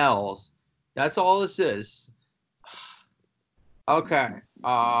of L's. That's all this is. Okay.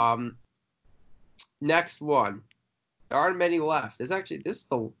 Next one. There aren't many left. This is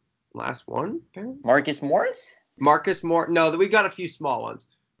the last one, apparently. Marcus Morris? No, we got a few small ones.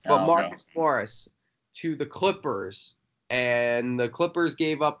 But okay. Marcus Morris to the Clippers, and the Clippers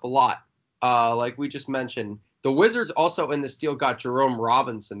gave up a lot, like we just mentioned. The Wizards also in the steal got Jerome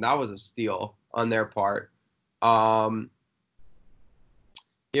Robinson. That was a steal on their part.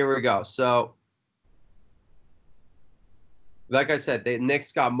 Here we go. So, like I said, the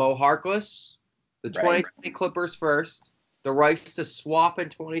Knicks got Mo Harkless. The 2020 Clippers first. The rights to swap in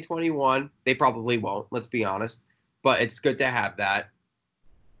 2021. They probably won't, let's be honest. But it's good to have that.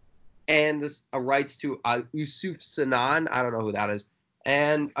 And rights to Yusuf Sanan. I don't know who that is.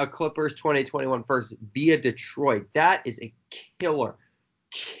 And a Clippers 2021 first via Detroit. That is a killer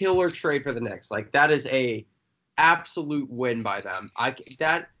trade for the Knicks. That is a absolute win by them.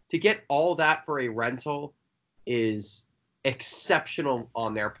 To get all that for a rental is exceptional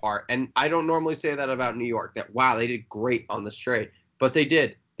on their part. And I don't normally say that about New York, that, wow, they did great on this trade. But they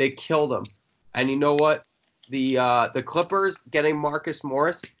did. They killed them. And you know what? The Clippers getting Marcus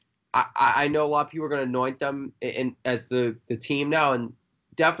Morris, I know a lot of people are going to anoint them as the team now, and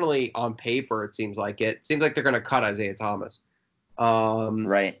definitely on paper it seems like it. It seems like they're going to cut Isaiah Thomas.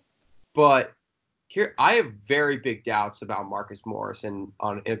 Right. But here I have very big doubts about Marcus Morris in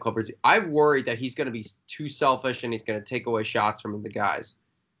Clippers. I'm worried that he's going to be too selfish and he's going to take away shots from the guys.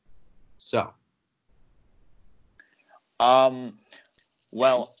 So.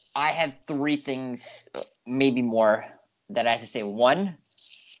 Well, I have 3 things, maybe more, that I have to say. One,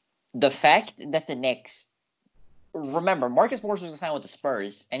 the fact that the Knicks, remember, Marcus Morris was going to sign with the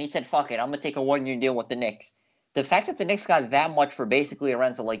Spurs, and he said, fuck it, I'm going to take a 1-year deal with the Knicks. The fact that the Knicks got that much for basically a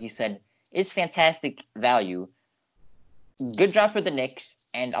rental, like you said, is fantastic value. Good job for the Knicks,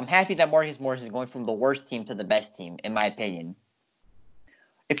 and I'm happy that Marcus Morris is going from the worst team to the best team, in my opinion.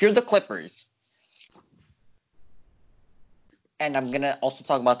 If you're the Clippers, and I'm going to also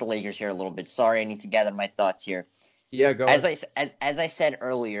talk about the Lakers here a little bit. Sorry, I need to gather my thoughts here. Yeah, go ahead. As I said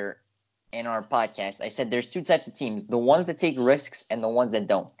earlier in our podcast, I said there's 2 types of teams, the ones that take risks and the ones that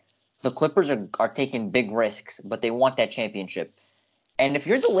don't. The Clippers are taking big risks, but they want that championship. And if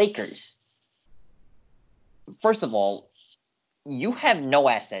you're the Lakers, first of all, you have no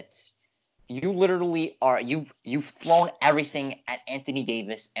assets. You literally are you've thrown everything at Anthony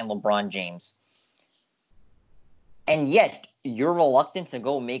Davis and LeBron James. And yet you're reluctant to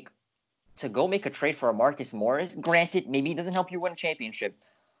go make a trade for a Marcus Morris. Granted, maybe he doesn't help you win a championship,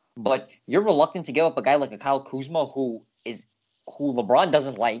 but you're reluctant to give up a guy like a Kyle Kuzma who LeBron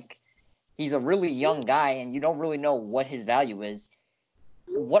doesn't like. He's a really young guy, and you don't really know what his value is.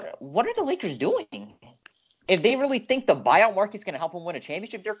 What are the Lakers doing? If they really think the buyout market's going to help them win a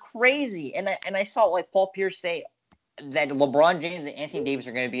championship, they're crazy. And I saw like Paul Pierce say that LeBron James and Anthony Davis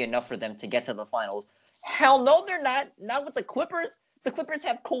are going to be enough for them to get to the finals. Hell no, they're not. Not with the Clippers. The Clippers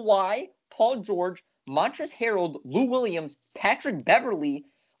have Kawhi, Paul George, Montrezl Harrell, Lou Williams, Patrick Beverley,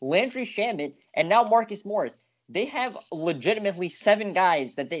 Landry Shamet, and now Marcus Morris. They have legitimately 7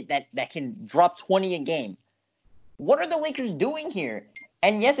 guys that can drop 20 a game. What are the Lakers doing here?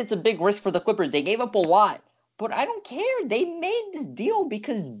 And yes, it's a big risk for the Clippers. They gave up a lot. But I don't care. They made this deal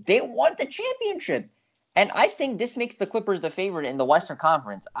because they want the championship. And I think this makes the Clippers the favorite in the Western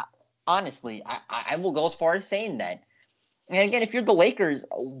Conference. Honestly, I will go as far as saying that. And again, if you're the Lakers,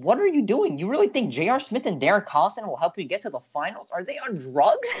 what are you doing? You really think J.R. Smith and Darren Collison will help you get to the finals? Are they on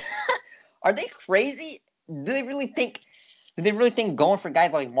drugs? Are they crazy? Do they really think going for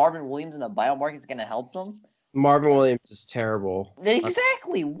guys like Marvin Williams in the buyout market is going to help them? Marvin Williams is terrible.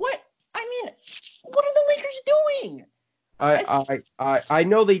 Exactly. What are the Lakers doing? I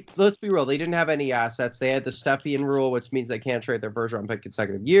know let's be real, they didn't have any assets. They had the Stepien rule, which means they can't trade their first round pick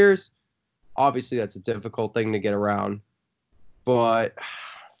consecutive years. Obviously, that's a difficult thing to get around. But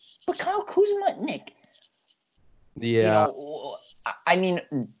Kyle Kuzma, Nick. Yeah. I mean,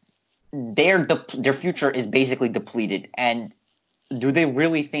 their future is basically depleted. And do they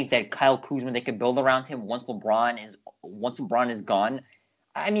really think that Kyle Kuzma, they could build around him once LeBron is gone?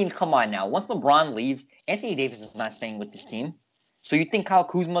 I mean, come on now. Once LeBron leaves, Anthony Davis is not staying with this team. So you think Kyle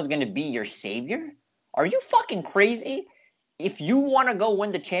Kuzma is going to be your savior? Are you fucking crazy? If you want to go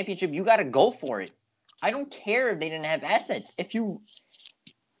win the championship, you got to go for it. I don't care if they didn't have assets.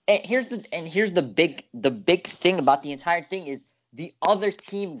 Here's the big thing about the entire thing is the other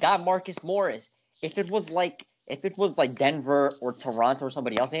team got Marcus Morris. If it was like Denver or Toronto or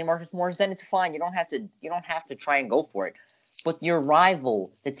somebody else named Marcus Morris, then it's fine. You don't have to try and go for it. But your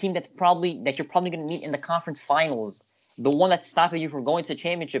rival, the team that you're probably going to meet in the conference finals, the one that's stopping you from going to the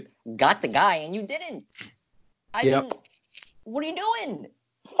championship, got the guy and you didn't. I mean, what are you doing?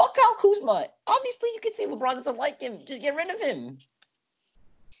 Fuck Kyle Kuzma. Obviously, you can say LeBron doesn't like him. Just get rid of him.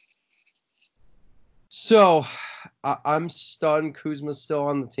 So, I'm stunned Kuzma's still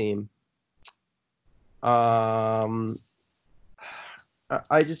on the team.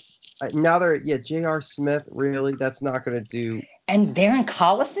 J.R. Smith, really, that's not going to do. And Darren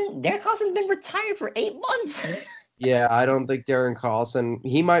Collison's been retired for 8 months. Yeah, I don't think Darren Collison,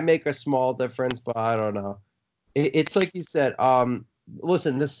 he might make a small difference, but I don't know. It's like you said,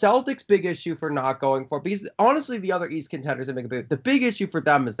 listen, the Celtics' big issue for not going for, because honestly, the other East contenders that make the big issue for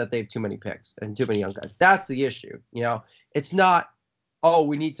them is that they have too many picks and too many young guys. That's the issue. It's not,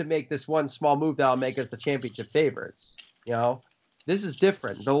 we need to make this one small move that'll make us the championship favorites. This is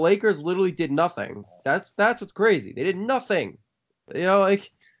different. The Lakers literally did nothing. That's what's crazy. They did nothing. I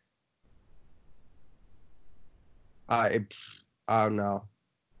don't know.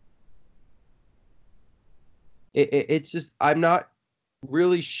 It's just, I'm not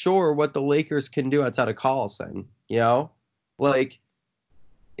really sure what the Lakers can do outside of Collison. Like,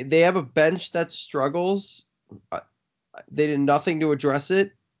 they have a bench that struggles. They did nothing to address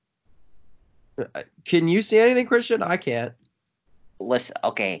it. Can you see anything, Kristian? I can't. Listen,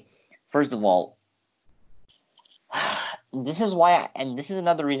 okay. First of all, this is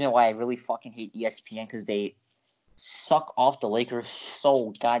another reason why I really fucking hate ESPN, because they suck off the Lakers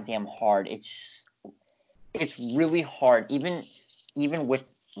so goddamn hard. It's really hard. Even with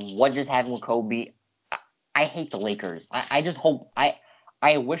what just happened with Kobe, I hate the Lakers. I just hope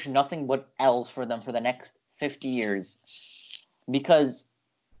I wish nothing but L's for them for the next 50 years, because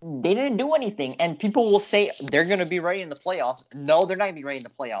they didn't do anything. And people will say they're going to be ready in the playoffs. No, they're not going to be ready in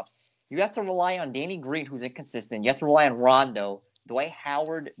the playoffs. You have to rely on Danny Green, who's inconsistent. You have to rely on Rondo, Dwight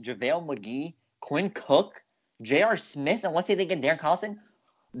Howard, JaVale McGee, Quinn Cook, J.R. Smith, and let's say they get Darren Collison.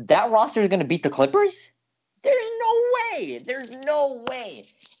 That roster is going to beat the Clippers? There's no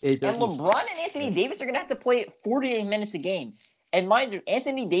way. And LeBron and Anthony Davis are going to have to play 48 minutes a game. And mind you,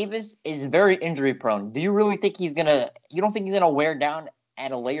 Anthony Davis is very injury prone. Do you really think you don't think he's going to wear down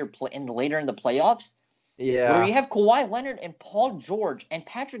at later in the playoffs? Yeah. Where you have Kawhi Leonard and Paul George and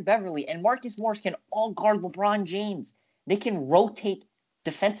Patrick Beverley and Marcus Morris can all guard LeBron James. They can rotate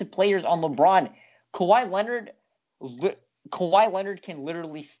defensive players on LeBron. Kawhi Leonard can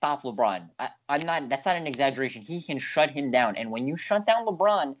literally stop LeBron. That's not an exaggeration. He can shut him down. And when you shut down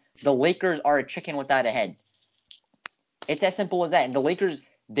LeBron, the Lakers are a chicken without a head. It's as simple as that. And the Lakers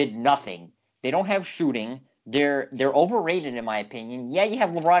did nothing. They don't have shooting. They're overrated in my opinion. Yeah, you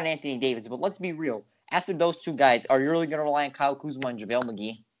have LeBron and Anthony Davis, but let's be real. After those two guys, are you really going to rely on Kyle Kuzma and JaVale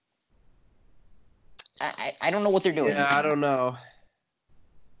McGee? I don't know what they're doing. Yeah, I don't know.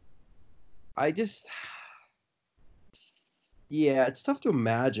 Yeah, it's tough to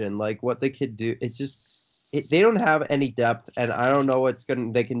imagine like what they could do. It's just they don't have any depth, and I don't know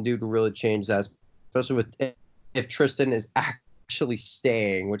they can do to really change that, especially with if Tristan is actually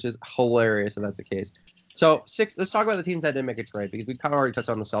staying, which is hilarious if that's the case. So let's talk about the teams that didn't make a trade because we kind of already touched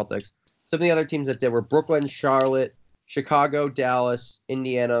on the Celtics. Some of the other teams that did were Brooklyn, Charlotte, Chicago, Dallas,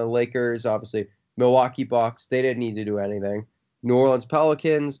 Indiana, Lakers, obviously Milwaukee Bucks. They didn't need to do anything. New Orleans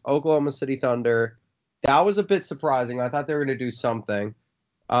Pelicans, Oklahoma City Thunder. That was a bit surprising. I thought they were going to do something.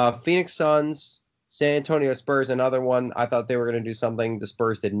 Phoenix Suns, San Antonio Spurs, another one. I thought they were going to do something. The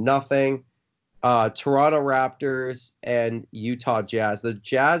Spurs did nothing. Toronto Raptors and Utah Jazz. The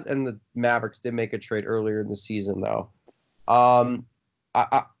Jazz and the Mavericks did make a trade earlier in the season, though. I'm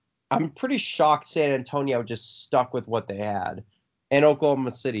pretty shocked San Antonio just stuck with what they had. And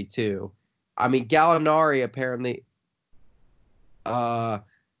Oklahoma City, too. I mean, Gallinari apparently, Danny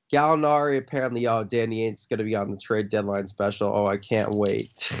Ainge's going to be on the trade deadline special. Oh, I can't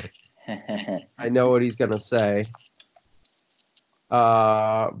wait. I know what he's going to say.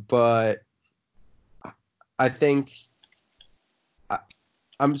 But I think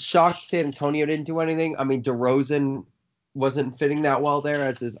I'm shocked San Antonio didn't do anything. I mean, DeRozan wasn't fitting that well there,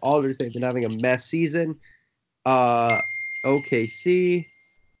 as is Aldridge. They've been having a mess season. OKC.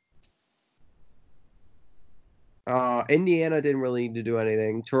 Indiana didn't really need to do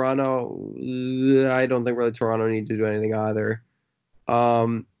anything. Toronto, I don't think really Toronto needed to do anything either.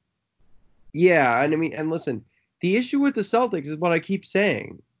 Yeah, and I mean, and listen, the issue with the Celtics is what I keep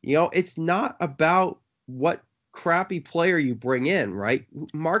saying. You know, it's not about what crappy player you bring in, right?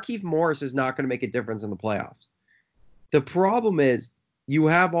 Markieff Morris is not going to make a difference in the playoffs. The problem is you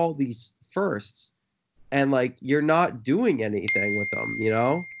have all these firsts, and like you're not doing anything with them, you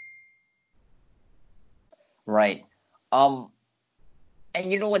know? Right. And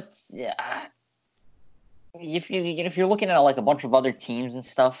you know what? If you're looking at like a bunch of other teams and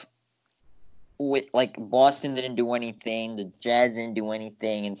stuff, with like Boston didn't do anything, the Jazz didn't do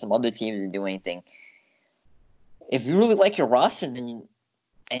anything, and some other teams didn't do anything. If you really like your roster, and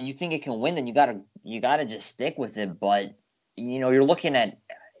you think it can win, then you gotta just stick with it. But you're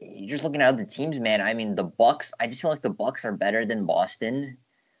just looking at other teams, man. I mean, the Bucks. I just feel like the Bucks are better than Boston.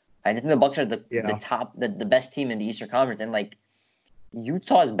 I just think the Bucks are the top, the best team in the Eastern Conference, and like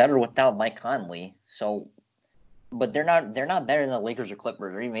Utah is better without Mike Conley. So, but they're not better than the Lakers or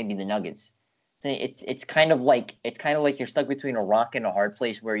Clippers or even maybe the Nuggets. So it's kind of like you're stuck between a rock and a hard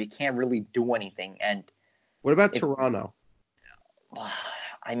place where you can't really do anything. And what about Toronto?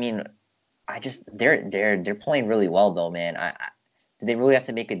 I mean, they're playing really well though, man. Do they really have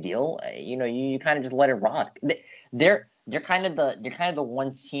to make a deal? You kind of just let it rock. They're kind of the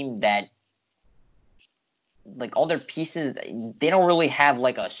one team that, like, all their pieces, they don't really have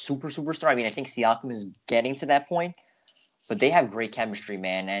like a superstar. I mean, I think Siakam is getting to that point, but they have great chemistry,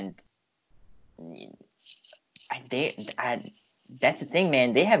 man. And that's the thing,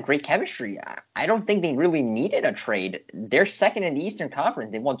 man. They have great chemistry. I don't think they really needed a trade. They're second in the Eastern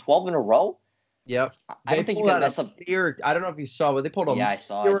Conference. They won 12 in a row. Yep. I don't think you can mess up. I don't know if you saw, but they pulled I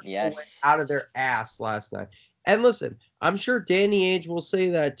saw it. Yes. Out of their ass last night. And listen, I'm sure Danny Ainge will say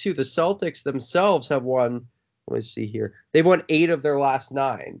that too. The Celtics themselves have won. Let's see here. They've won 8 of their last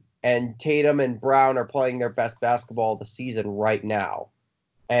 9, and Tatum and Brown are playing their best basketball of the season right now.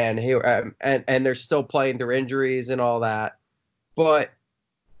 And and they're still playing through injuries and all that. But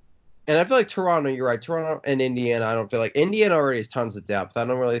and I feel like Toronto, you're right. Toronto and Indiana, I don't feel like Indiana already has tons of depth. I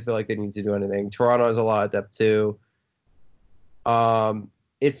don't really feel like they need to do anything. Toronto has a lot of depth too.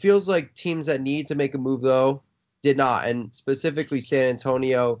 It feels like teams that need to make a move though did not, and specifically San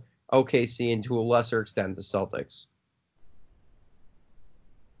Antonio, OKC, and to a lesser extent the Celtics.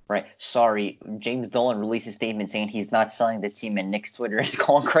 Right. Sorry, James Dolan released a statement saying he's not selling the team, and Knicks Twitter is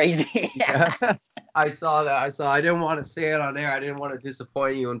going crazy. Yeah, I saw that. I didn't want to say it on air. I didn't want to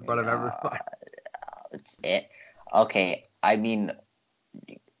disappoint you in front of everybody. It's it. Okay. I mean,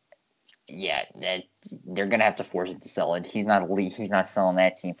 yeah, they're gonna have to force him to sell it. He's not selling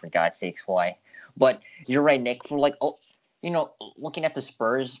that team, for God's sakes. Why? But you're right, Nick. For like, looking at the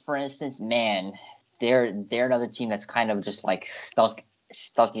Spurs, for instance, man, they're another team that's kind of just like stuck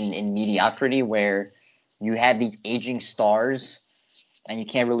stuck in mediocrity where you have these aging stars and you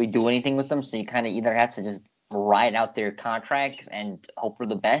can't really do anything with them. So you kind of either have to just ride out their contracts and hope for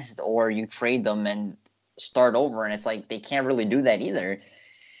the best, or you trade them and start over. And it's like they can't really do that either.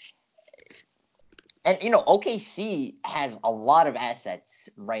 And, OKC has a lot of assets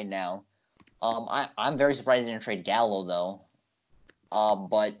right now. I'm very surprised they didn't trade Gallo, though.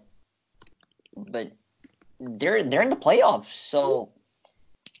 But they're in the playoffs, so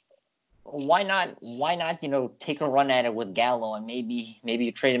why not take a run at it with Gallo and maybe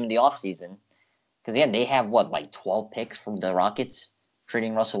you trade him in the offseason? Because again, they have like 12 picks from the Rockets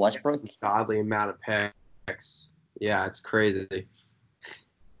trading Russell Westbrook. Godly amount of picks. Yeah, it's crazy.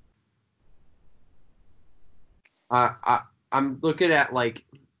 I'm looking at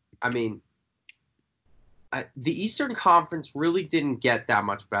the Eastern Conference really didn't get that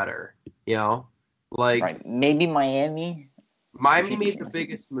much better, Right. Maybe Miami. Miami made the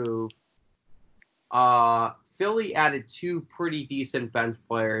biggest move. Philly added 2 pretty decent bench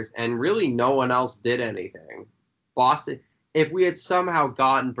players, and really no one else did anything. Boston, if we had somehow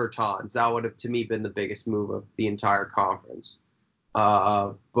gotten Bertans, that would have, to me, been the biggest move of the entire conference.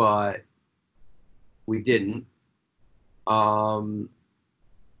 But we didn't. What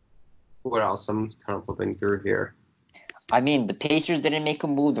else? I'm kind of flipping through here. I mean, the Pacers didn't make a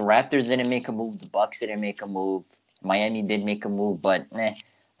move. The Raptors didn't make a move. The Bucks didn't make a move. Miami did make a move, but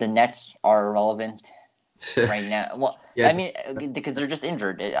the Nets are irrelevant right now. Well, yeah. I mean, because they're just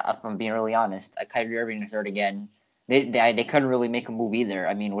injured, if I'm being really honest. Kyrie Irving is hurt again. They couldn't really make a move either.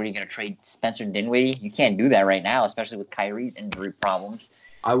 I mean, what are you going to trade Spencer Dinwiddie? You can't do that right now, especially with Kyrie's injury problems.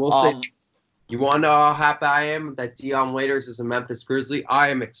 I will say, you want to know how happy I am that Dion Waiters is a Memphis Grizzly? I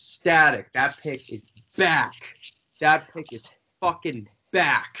am ecstatic. That pick is back. That pick is fucking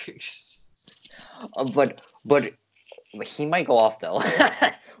back. But he might go off, though.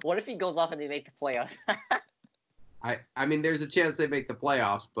 What if he goes off and they make the playoffs? I mean, there's a chance they make the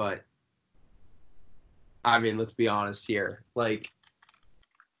playoffs, but I mean, let's be honest here.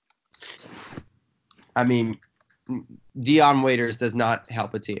 Dion Waiters does not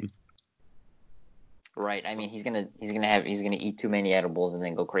help a team. Right. I mean, he's gonna eat too many edibles and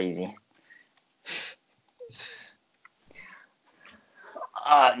then go crazy.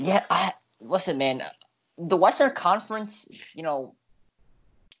 Listen, man. The Western Conference,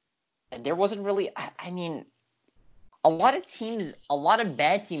 there wasn't really. I mean, a lot of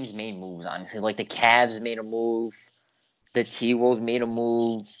bad teams made moves. Honestly, like the Cavs made a move, the T-Wolves made a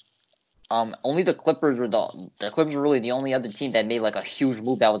move. Only the Clippers were really the only other team that made like a huge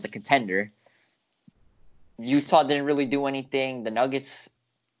move that was a contender. Utah didn't really do anything. The Nuggets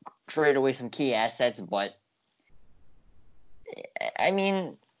traded away some key assets, but I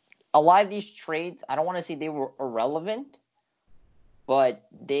mean, a lot of these trades, I don't want to say they were irrelevant, but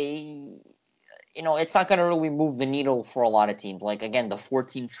they, it's not going to really move the needle for a lot of teams. Like, again, the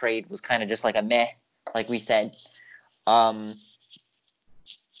 14 trade was kind of just like a meh, like we said.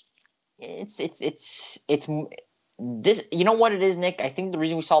 It's this, you know what it is, Nick? I think the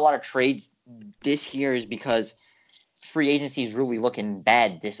reason we saw a lot of trades this year is because free agency is really looking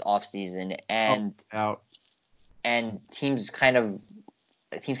bad this offseason, and teams kind of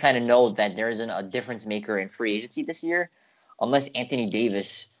know that there isn't a difference maker in free agency this year, unless Anthony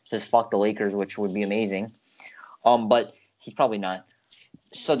Davis says fuck the Lakers, which would be amazing. But he's probably not.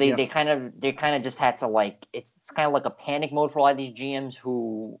 So they kind of just had to it's kind of like a panic mode for a lot of these GMs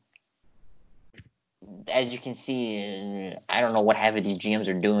who, as you can see, I don't know what half of these GMs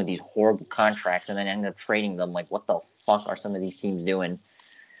are doing with these horrible contracts and then end up trading them. Like, what the fuck are some of these teams doing?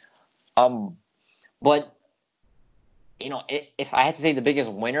 But if I had to say the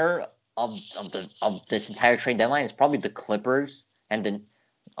biggest winner of this entire trade deadline is probably the Clippers and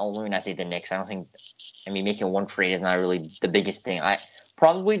let me not say the Knicks. Making one trade is not really the biggest thing.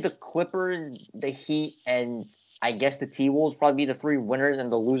 Probably the Clippers, the Heat, and I guess the T-Wolves probably be the 3 winners,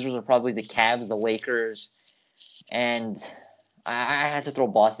 and the losers are probably the Cavs, the Lakers, and I had to throw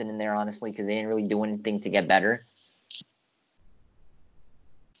Boston in there, honestly, because they didn't really do anything to get better.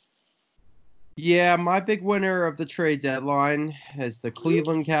 Yeah, my big winner of the trade deadline is the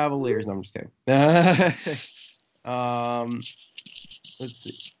Cleveland Cavaliers. No, I'm just kidding. Let's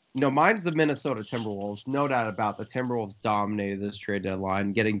see. No, mine's the Minnesota Timberwolves. No doubt about the Timberwolves dominated this trade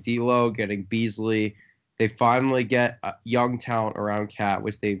deadline, getting D'Lo, getting Beasley. They finally get young talent around Cat,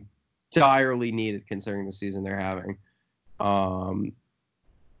 which they direly needed considering the season they're having.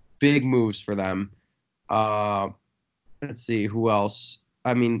 Big moves for them. Let's see, who else?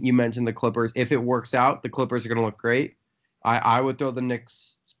 I mean, you mentioned the Clippers. If it works out, the Clippers are going to look great. I would throw the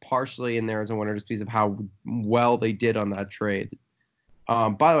Knicks partially in there as a winner just because of how well they did on that trade.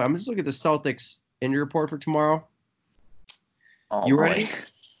 By the way, I'm just looking at the Celtics injury report for tomorrow. Oh, You boy. ready?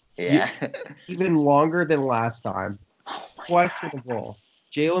 Yeah. Even longer than last time. Oh, my God. Questionable.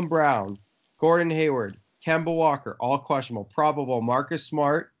 Jaylen Brown, Gordon Hayward, Kemba Walker, all questionable. Probable. Marcus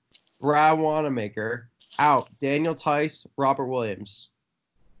Smart, Brad Wanamaker, out. Daniel Tice, Robert Williams.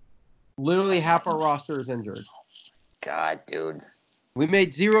 Literally half our roster is injured. God, dude. We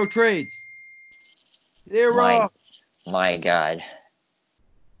made 0 trades. 0. My God.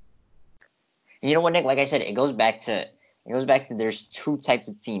 You know what, Nick? Like I said, it goes back to there's two types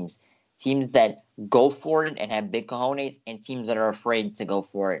of teams. Teams that go for it and have big cojones, and teams that are afraid to go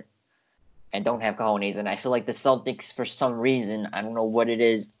for it and don't have cojones. And I feel like the Celtics, for some reason, I don't know what it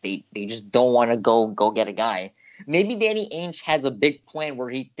is, they just don't want to go get a guy. Maybe Danny Ainge has a big plan where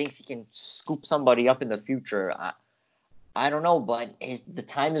he thinks he can scoop somebody up in the future. I don't know, but the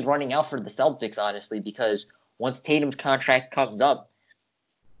time is running out for the Celtics, honestly, because once Tatum's contract comes up,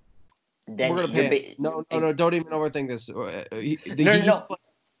 then we're gonna pay him. No, don't even overthink this. No,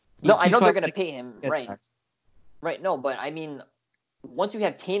 I know they're gonna pay him, right? Right, no, but I mean, once you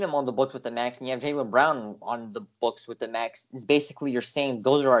have Tatum on the books with the max and you have Jaylen Brown on the books with the max, it's basically you're saying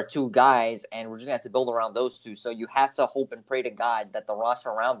those are our two guys, and we're just gonna have to build around those two. So you have to hope and pray to God that the roster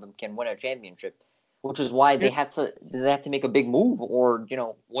around them can win a championship, which is why they have to make a big move or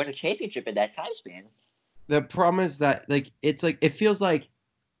win a championship in that time span. The problem is that it feels like,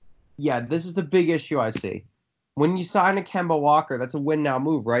 yeah, this is the big issue I see. When you sign a Kemba Walker, that's a win now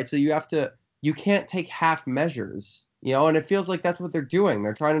move, right? So you can't take half measures, and it feels like that's what they're doing.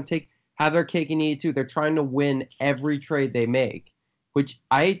 They're trying to have their cake and eat it too. They're trying to win every trade they make, which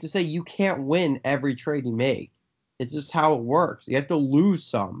I hate to say, you can't win every trade you make. It's just how it works. You have to lose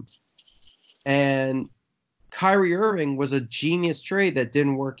some. And Kyrie Irving was a genius trade that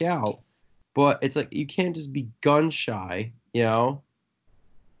didn't work out, but it's like you can't just be gun shy,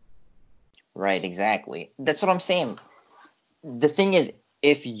 Right, exactly. That's what I'm saying. The thing is,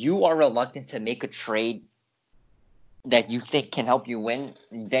 if you are reluctant to make a trade that you think can help you win,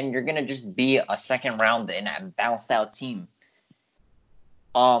 then you're gonna just be a second round in a balanced out team.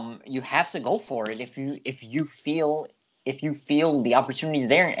 You have to go for it if you feel the opportunity is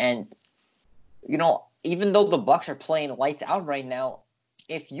there, and even though the Bucks are playing lights out right now,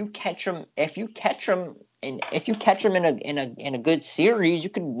 if you catch them in a good series, you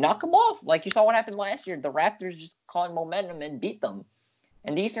can knock them off. Like you saw what happened last year. The Raptors just caught momentum and beat them.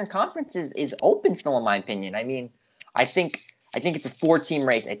 And the Eastern Conference is open still, in my opinion. I mean, I think it's a 4-team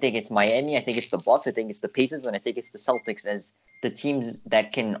race. I think it's Miami. I think it's the Bucks. I think it's the Pacers, and I think it's the Celtics as the teams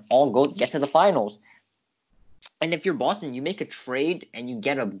that can all get to the finals. And if you're Boston, you make a trade and you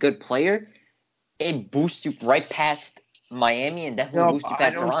get a good player, it boosts you right past Miami and definitely boosts you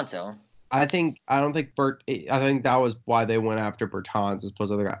past Toronto. I think that was why they went after Bertans as opposed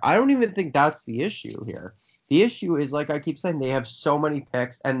to other guys. I don't even think that's the issue here. The issue is, like I keep saying, they have so many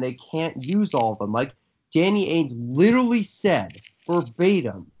picks and they can't use all of them. Like Danny Ainge literally said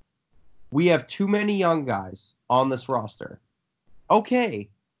verbatim, we have too many young guys on this roster. Okay,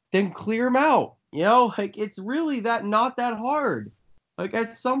 then clear them out. It's really not that hard. Like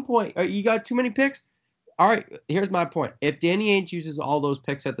at some point, you got too many picks. All right, here's my point. If Danny Ainge uses all those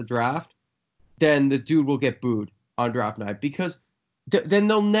picks at the draft, then the dude will get booed on draft night because then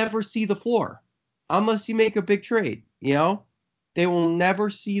they'll never see the floor unless you make a big trade. They will never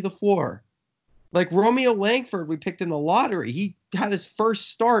see the floor. Like Romeo Langford, we picked in the lottery. He had his first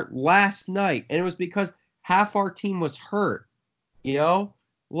start last night, and it was because half our team was hurt.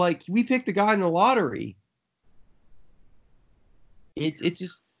 Like we picked a guy in the lottery. It's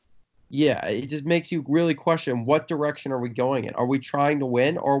just. Yeah, it just makes you really question what direction are we going in? Are we trying to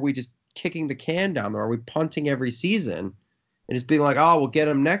win, or are we just kicking the can down there? Are we punting every season and just being like, oh, we'll get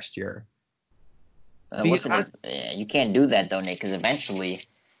him next year? Listen, you can't do that though, Nick, because eventually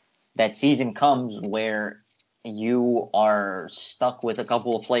that season comes where you are stuck with a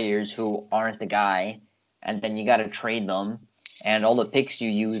couple of players who aren't the guy, and then you got to trade them, and all the picks you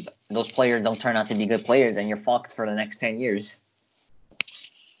use, those players don't turn out to be good players, and you're fucked for the next 10 years.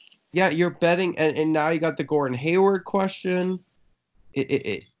 Yeah, you're betting, and now you got the Gordon Hayward question.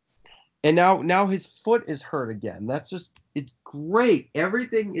 And now his foot is hurt again. It's great.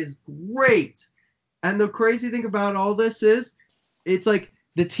 Everything is great. And the crazy thing about all this is, it's like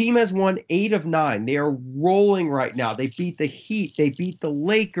the team has won 8 of 9. They are rolling right now. They beat the Heat. They beat the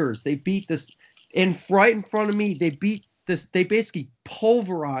Lakers. They beat this, right in front of me, they beat this. They basically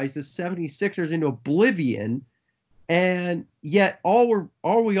pulverized the 76ers into oblivion. And yet all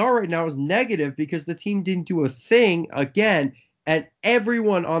we are right now is negative because the team didn't do a thing again, and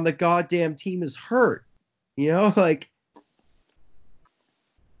everyone on the goddamn team is hurt. Like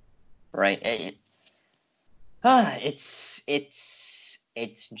right? It's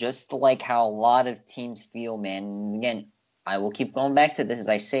just like how a lot of teams feel, man. And again, I will keep going back to this as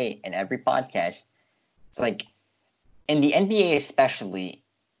I say in every podcast. It's like in the NBA especially,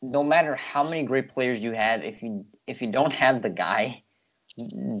 no matter how many great players you have, if you don't have the guy,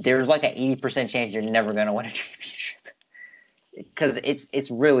 there's like an 80% chance you're never gonna win a championship. Because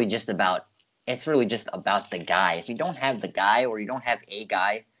it's really just about the guy. If you don't have the guy or you don't have a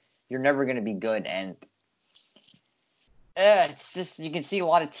guy, you're never gonna be good. And it's just you can see a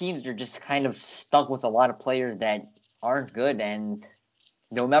lot of teams are just kind of stuck with a lot of players that aren't good and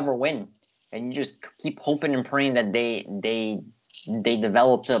they'll never win. And you just keep hoping and praying that they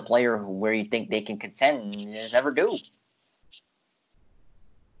develop to a player where you think they can contend, and they just never do.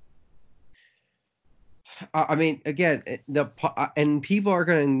 I mean, again, and people are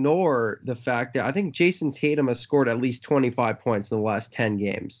going to ignore the fact that I think Jason Tatum has scored at least 25 points in the last 10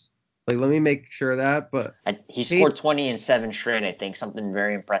 games. Like, let me make sure of that. But he scored 20 in 7 straight, I think, something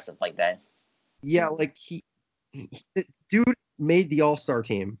very impressive like that. Yeah, like dude made the All-Star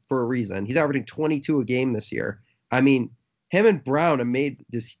team for a reason. He's averaging 22 a game this year. I mean, him and Brown have made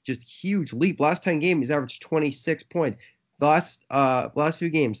this just huge leap. Last 10 games, he's averaged 26 points. Last few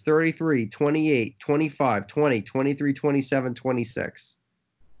games, 33, 28, 25, 20, 23, 27, 26.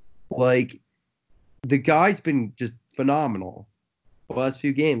 Like, the guy's been just phenomenal the last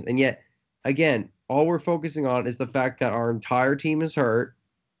few games. And yet, again, all we're focusing on is the fact that our entire team is hurt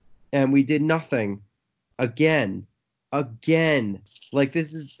and we did nothing. Again. Like,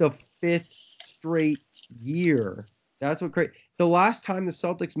 this is the 5th straight year. That's what crazy. The last time the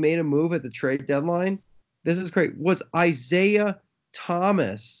Celtics made a move at the trade deadline, this is great, was Isaiah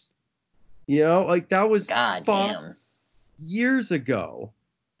Thomas. You know, like, that was 5 years ago.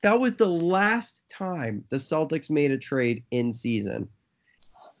 That was the last time the Celtics made a trade in season.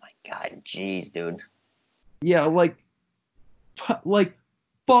 Oh my God, jeez, dude. Yeah, like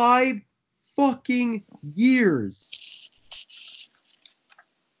 5 fucking years.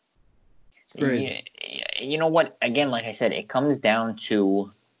 It's great. You know what? Again, like I said, it comes down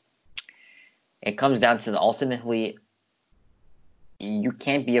to ultimately you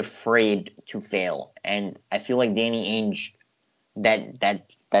can't be afraid to fail. And I feel like Danny Ainge, that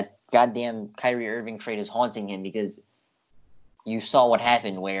goddamn Kyrie Irving trade is haunting him because you saw what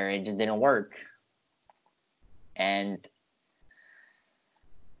happened where it just didn't work. And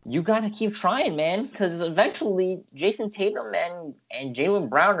you gotta keep trying, man, because eventually Jason Tatum and Jaylen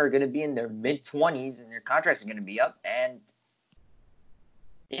Brown are gonna be in their mid-20s and their contracts are gonna be up. And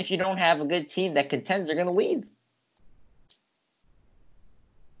if you don't have a good team that contends, they're gonna leave.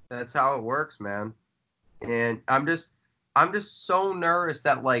 That's how it works, man. And I'm just so nervous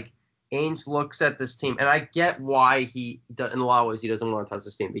that, like, Ainge looks at this team, and I get why in a lot of ways he doesn't want to touch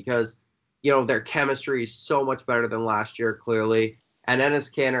this team because, you know, their chemistry is so much better than last year, clearly. And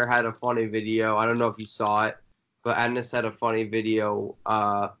Enes Kanter had a funny video. I don't know if you saw it, but Enes had a funny video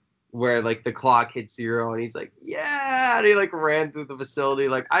where, like, the clock hit 0, and he's like, yeah, and he, like, ran through the facility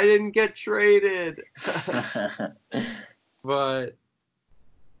like, I didn't get traded. But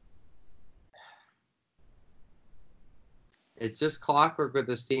it's just clockwork with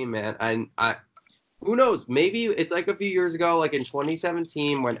this team, man. And who knows? Maybe it's like a few years ago, like in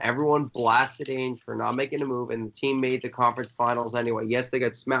 2017, when everyone blasted Ainge for not making a move, and the team made the conference finals anyway. Yes, they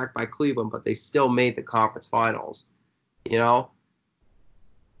got smacked by Cleveland, but they still made the conference finals. You know?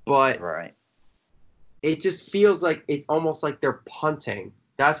 But right. It just feels like it's almost like they're punting.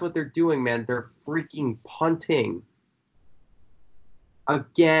 That's what they're doing, man. They're freaking punting.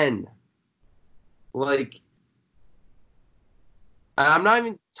 Again. Like, I'm not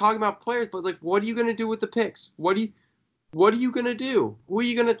even talking about players, but, like, what are you going to do with the picks? What are you going to do? Who are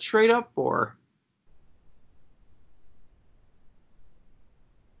you going to trade up for?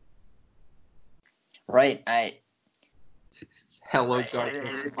 Right. Hello,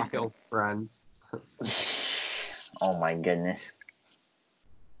 darkness, my old friend. Oh my goodness.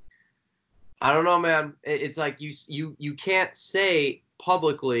 I don't know, man. It's like you can't say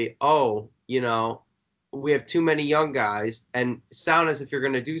publicly, oh, you know, we have too many young guys, and sound as if you're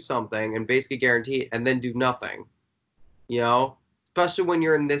going to do something and basically guarantee it, and then do nothing. You know, especially when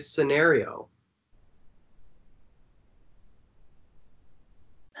you're in this scenario.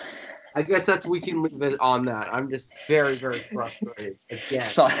 I guess we can leave it on that. I'm just very, very frustrated. Again.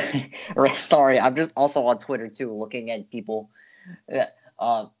 Sorry. I'm just also on Twitter too, looking at people.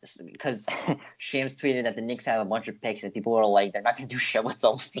 Because Shams tweeted that the Knicks have a bunch of picks, and people are like, they're not gonna do shit with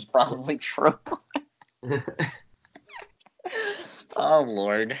them, which is probably true. Oh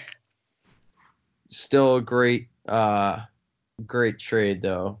Lord. Still a great Great trade,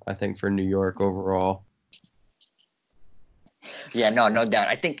 though, I think, for New York overall. Yeah, no doubt.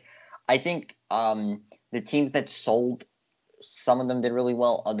 I think the teams that sold, some of them did really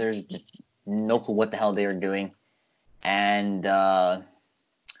well. Others, no clue what the hell they were doing. And the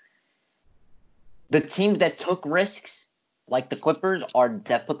teams that took risks, like the Clippers,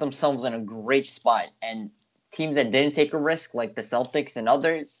 have put themselves in a great spot. And teams that didn't take a risk, like the Celtics and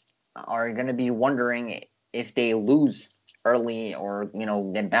others, are going to be wondering if they lose early or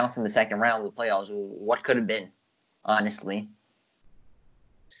then bounce in the second round of the playoffs. What could have been, honestly.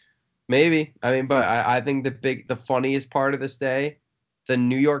 Maybe. I mean, but I think the funniest part of this day, the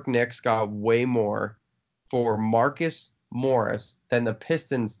New York Knicks got way more for Marcus Morris than the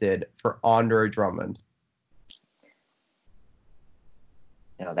Pistons did for Andre Drummond.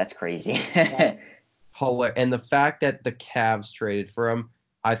 That's crazy. And the fact that the Cavs traded for him,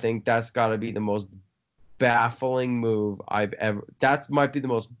 I think that's got to be the most baffling move that might be the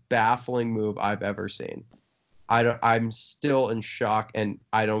most baffling move I've ever seen. I'm still in shock and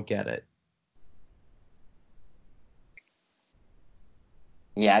I don't get it.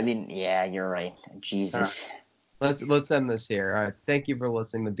 Yeah, I mean, yeah, you're right. Jesus. Let's end this here. All right. Thank you for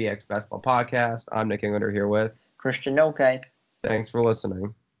listening to the BX Basketball Podcast. I'm Nick Englander here with Kristian, okay. Thanks for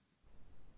listening.